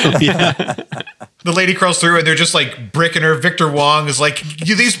 Yeah. The lady crawls through, and they're just like bricking her. Victor Wong is like,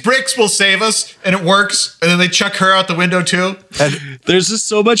 these bricks will save us, and it works. And then they chuck her out the window too. And there's just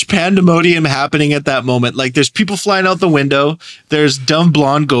so much pandemonium happening at that moment. Like there's people flying out the window. There's dumb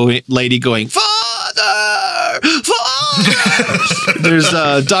blonde lady going, Father! There's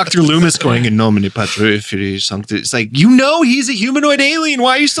Dr. Loomis going, in nomine patri filii sancti. It's like, he's a humanoid alien.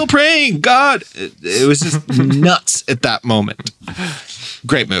 Why are you still praying? God. It was just nuts at that moment.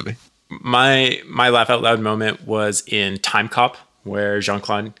 Great movie. My laugh out loud moment was in Time Cop, where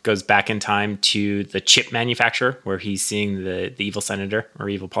Jean-Claude goes back in time to the chip manufacturer, where he's seeing the evil senator or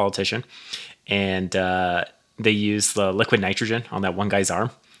evil politician. And they use the liquid nitrogen on that one guy's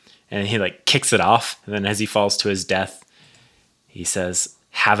arm. And he like kicks it off. And then as he falls to his death, he says,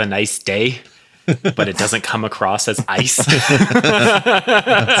 have a nice day. But it doesn't come across as ice. Yeah,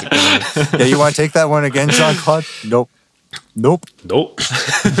 you want to take that one again, Jean-Claude? Nope. No,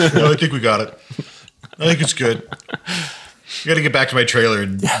 I think we got it. I think it's good. I got to get back to my trailer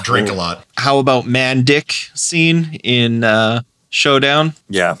and drink a lot. How about Man Dick scene in Showdown?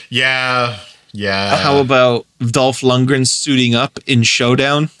 Yeah. How about Dolph Lundgren suiting up in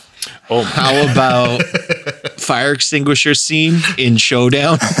Showdown? Oh, how about fire extinguisher scene in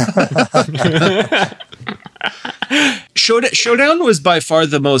Showdown? Showdown was by far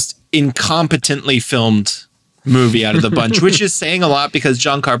the most incompetently filmed movie out of the bunch, which is saying a lot because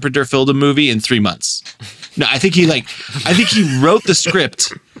John Carpenter filmed a movie in 3 months. No, I think he wrote the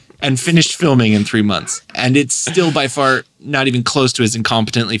script and finished filming in 3 months, and it's still by far not even close to as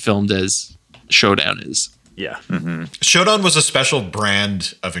incompetently filmed as Showdown is. Yeah. Mm-hmm. Showdown was a special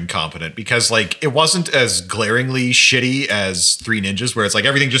brand of incompetent because like it wasn't as glaringly shitty as Three Ninjas, where it's like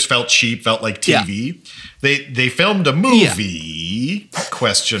everything just felt cheap, felt like TV. Yeah. They filmed a movie, ?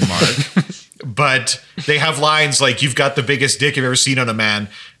 But they have lines like, you've got the biggest dick you've ever seen on a man.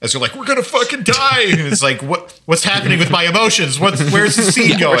 As you're like, we're going to fucking die. And it's like, what's happening with my emotions? Where's the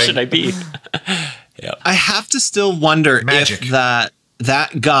scene going? Where should I be? Yeah. I have to still wonder if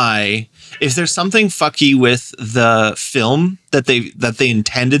that guy, if there's something fucky with the film that they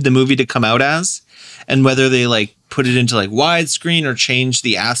intended the movie to come out as, and whether they like put it into like widescreen or change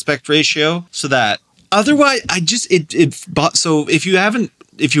the aspect ratio so that otherwise so if you haven't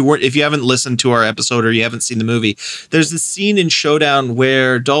listened to our episode or you haven't seen the movie, there's this scene in Showdown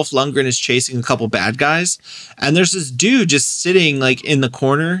where Dolph Lundgren is chasing a couple bad guys, and there's this dude just sitting like in the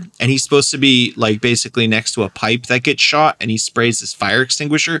corner, and he's supposed to be like basically next to a pipe that gets shot, and he sprays his fire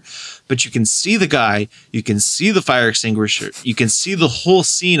extinguisher, but you can see the guy, you can see the fire extinguisher, you can see the whole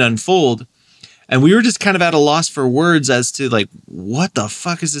scene unfold. And we were just kind of at a loss for words as to like, what the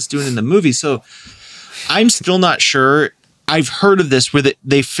fuck is this doing in the movie? So I'm still not sure. I've heard of this where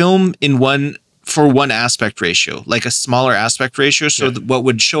they film in one aspect ratio, like a smaller aspect ratio. So what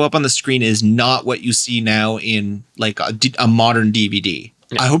would show up on the screen is not what you see now in like a modern DVD.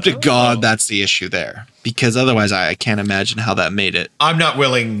 Yeah. I hope to God that's the issue there, because otherwise I can't imagine how that made it. I'm not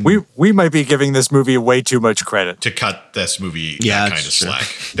willing. We might be giving this movie way too much credit to cut this movie that kind of slack.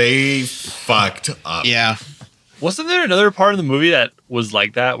 They fucked up. Yeah. Wasn't there another part of the movie that was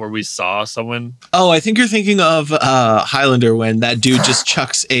like that, where we saw someone? Oh, I think you're thinking of Highlander, when that dude just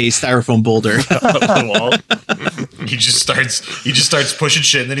chucks a styrofoam boulder up the wall. He just starts pushing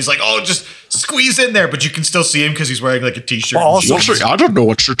shit, and then he's like, "Oh, just squeeze in there," but you can still see him because he's wearing like a t-shirt. Also, I don't know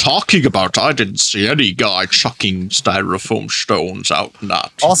what you're talking about. I didn't see any guy chucking styrofoam stones out in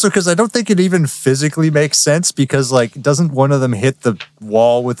that. Also, because I don't think it even physically makes sense, because like, doesn't one of them hit the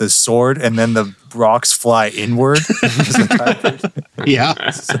wall with his sword and then the rocks fly inward? Yeah.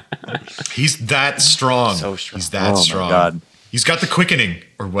 He's that strong. So strong. He's that strong. My God. He's got the quickening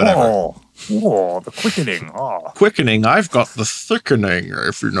or whatever. Oh. Whoa, the quickening. Oh. Quickening, I've got the thickening,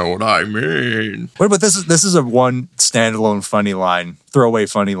 if you know what I mean. What about this? This is a one standalone funny line, throwaway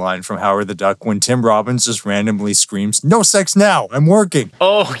funny line from Howard the Duck when Tim Robbins just randomly screams, "No sex now, I'm working."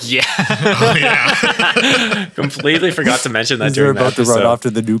 Oh, yeah. Oh, yeah. Completely forgot to mention that They're during that about to run off to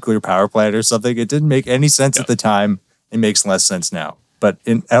the nuclear power plant or something. It didn't make any sense at the time. It makes less sense now. But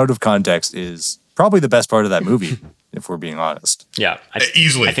out of context is probably the best part of that movie. If we're being honest. Yeah.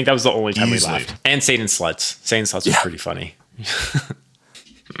 Easily. I think that was the only time we laughed. And Satan Sluts. Satan Sluts was pretty funny.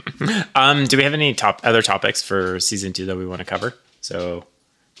 Do we have any other topics for season 2 that we want to cover? So,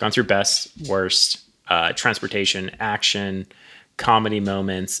 gone through best, worst, transportation, action, comedy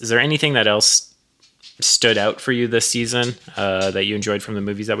moments. Is there anything that else stood out for you this season that you enjoyed from the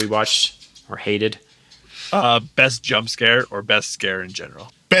movies that we watched or hated? Best jump scare or best scare in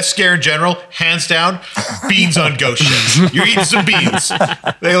general? Best scare in general, hands down, beans on ghost ships. You're eating some beans.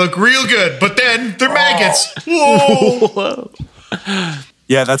 They look real good, but then they're maggots. Whoa.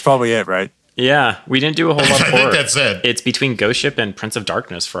 Yeah, that's probably it, right? Yeah, we didn't do a whole lot of horror. I think that's it. It's between Ghost Ship and Prince of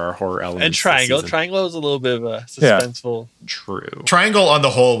Darkness for our horror elements. And Triangle. Triangle was a little bit of a suspenseful. Yeah. True. Triangle on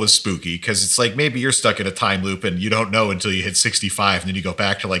the whole was spooky because it's like maybe you're stuck in a time loop and you don't know until you hit 65 and then you go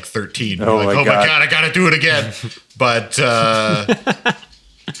back to like 13. And you're like, oh my God, I got to do it again. But...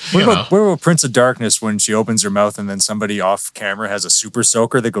 What about Prince of Darkness when she opens her mouth and then somebody off camera has a super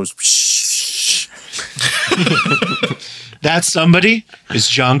soaker that goes shh? That somebody is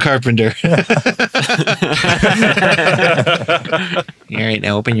John Carpenter. All right,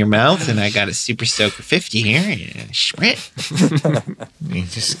 now open your mouth and I got a super soaker 50 here. Sprit.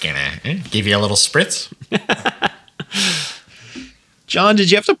 Just gonna give you a little spritz. John,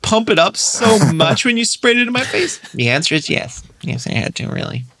 did you have to pump it up so much when you sprayed it in my face? The answer is yes. Yes, I had to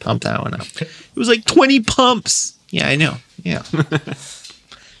really pump that one up. It was like 20 pumps. Yeah, I know. Yeah.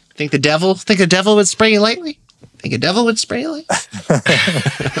 Think the devil would spray you lightly? Think a devil would spray you lightly?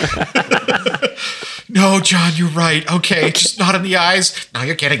 No, John, you're right. Okay, just not in the eyes. Now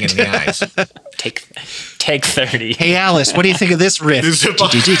you're getting it in the eyes. Take 30. Hey, Alice, what do you think of this riff?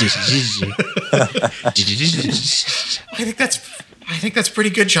 I think that's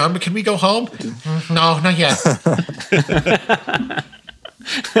pretty good, John, but can we go home? No, not yet.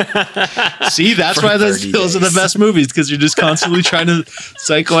 See, that's why those are the best movies, because you're just constantly trying to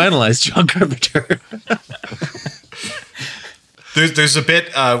psychoanalyze John Carpenter. There's a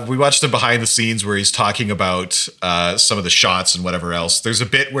bit, we watched the behind the scenes where he's talking about some of the shots and whatever else. There's a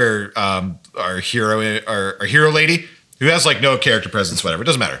bit where our hero lady, who has like no character presence, whatever, it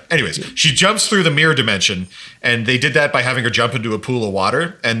doesn't matter. Anyways, she jumps through the mirror dimension, and they did that by having her jump into a pool of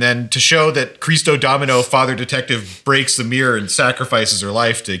water. And then to show that Cristo Domino, Father Detective, breaks the mirror and sacrifices her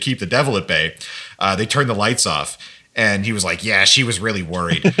life to keep the devil at bay, they turn the lights off. And he was like, yeah, she was really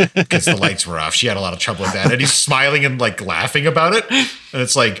worried because the lights were off. She had a lot of trouble with that. And he's smiling and like laughing about it. And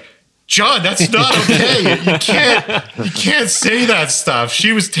it's like, John, that's not okay. You can't say that stuff.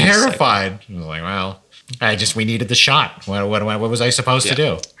 She was terrified. I was like, well, we needed the shot. What was I supposed to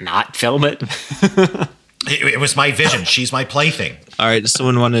do? Not film it. It was my vision. She's my plaything. All right, does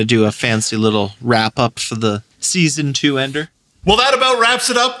someone want to do a fancy little wrap up for the season 2 ender? Well, that about wraps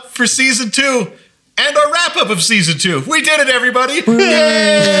it up for season 2. And our wrap up of season 2. We did it, everybody. Yay! We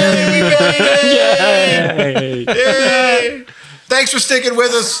made it! Yay! Thanks for sticking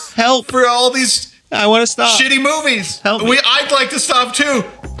with us. Help. For all these I want to stop. Shitty movies. Help me. I'd like to stop too.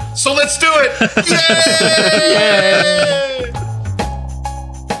 So let's do it. Yay!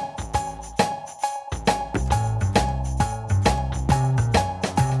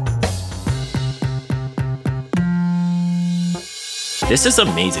 This is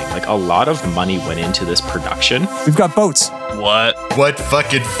amazing. Like, a lot of money went into this production. We've got boats. What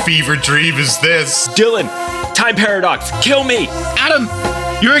fucking fever dream is this? Dylan, time paradox, kill me. Adam,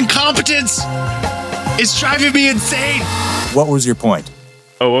 your incompetence is driving me insane. What was your point?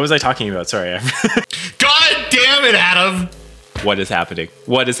 Oh, what was I talking about? Sorry. God damn it, Adam. What is happening?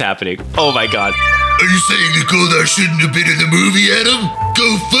 What is happening? Oh my God. Are you saying Nicole shouldn't have been in the movie, Adam?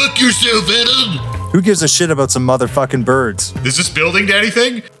 Go fuck yourself, Adam. Who gives a shit about some motherfucking birds? Is this building to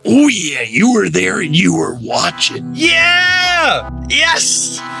anything? Oh yeah, you were there and you were watching. Yeah!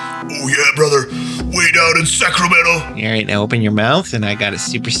 Yes! Oh yeah, brother. Way down in Sacramento. All right, now open your mouth and I got a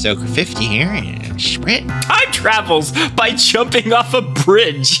Super Soaker 50 here and sprint. Time travels by jumping off a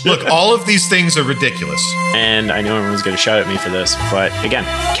bridge. Look, all of these things are ridiculous. And I know everyone's going to shout at me for this, but again,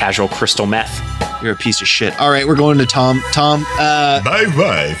 casual crystal meth. You're a piece of shit. All right, we're going to Tom. Tom, My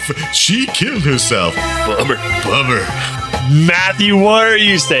wife, she killed herself. Bummer. Matthew, what are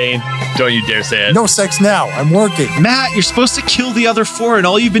you saying? Don't you dare say it. No sex now. I'm working. Matt, you're supposed to kill the other 4, and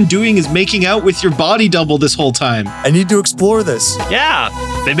all you've been doing is making out with your body double this whole time. I need to explore this. Yeah,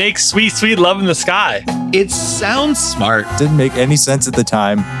 they make sweet, sweet love in the sky. It sounds smart. Didn't make any sense at the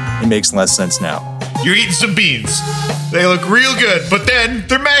time. It makes less sense now. You're eating some beans. They look real good, but then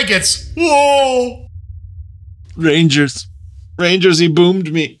they're maggots. Whoa! Rangers, he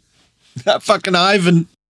boomed me. That fucking Ivan.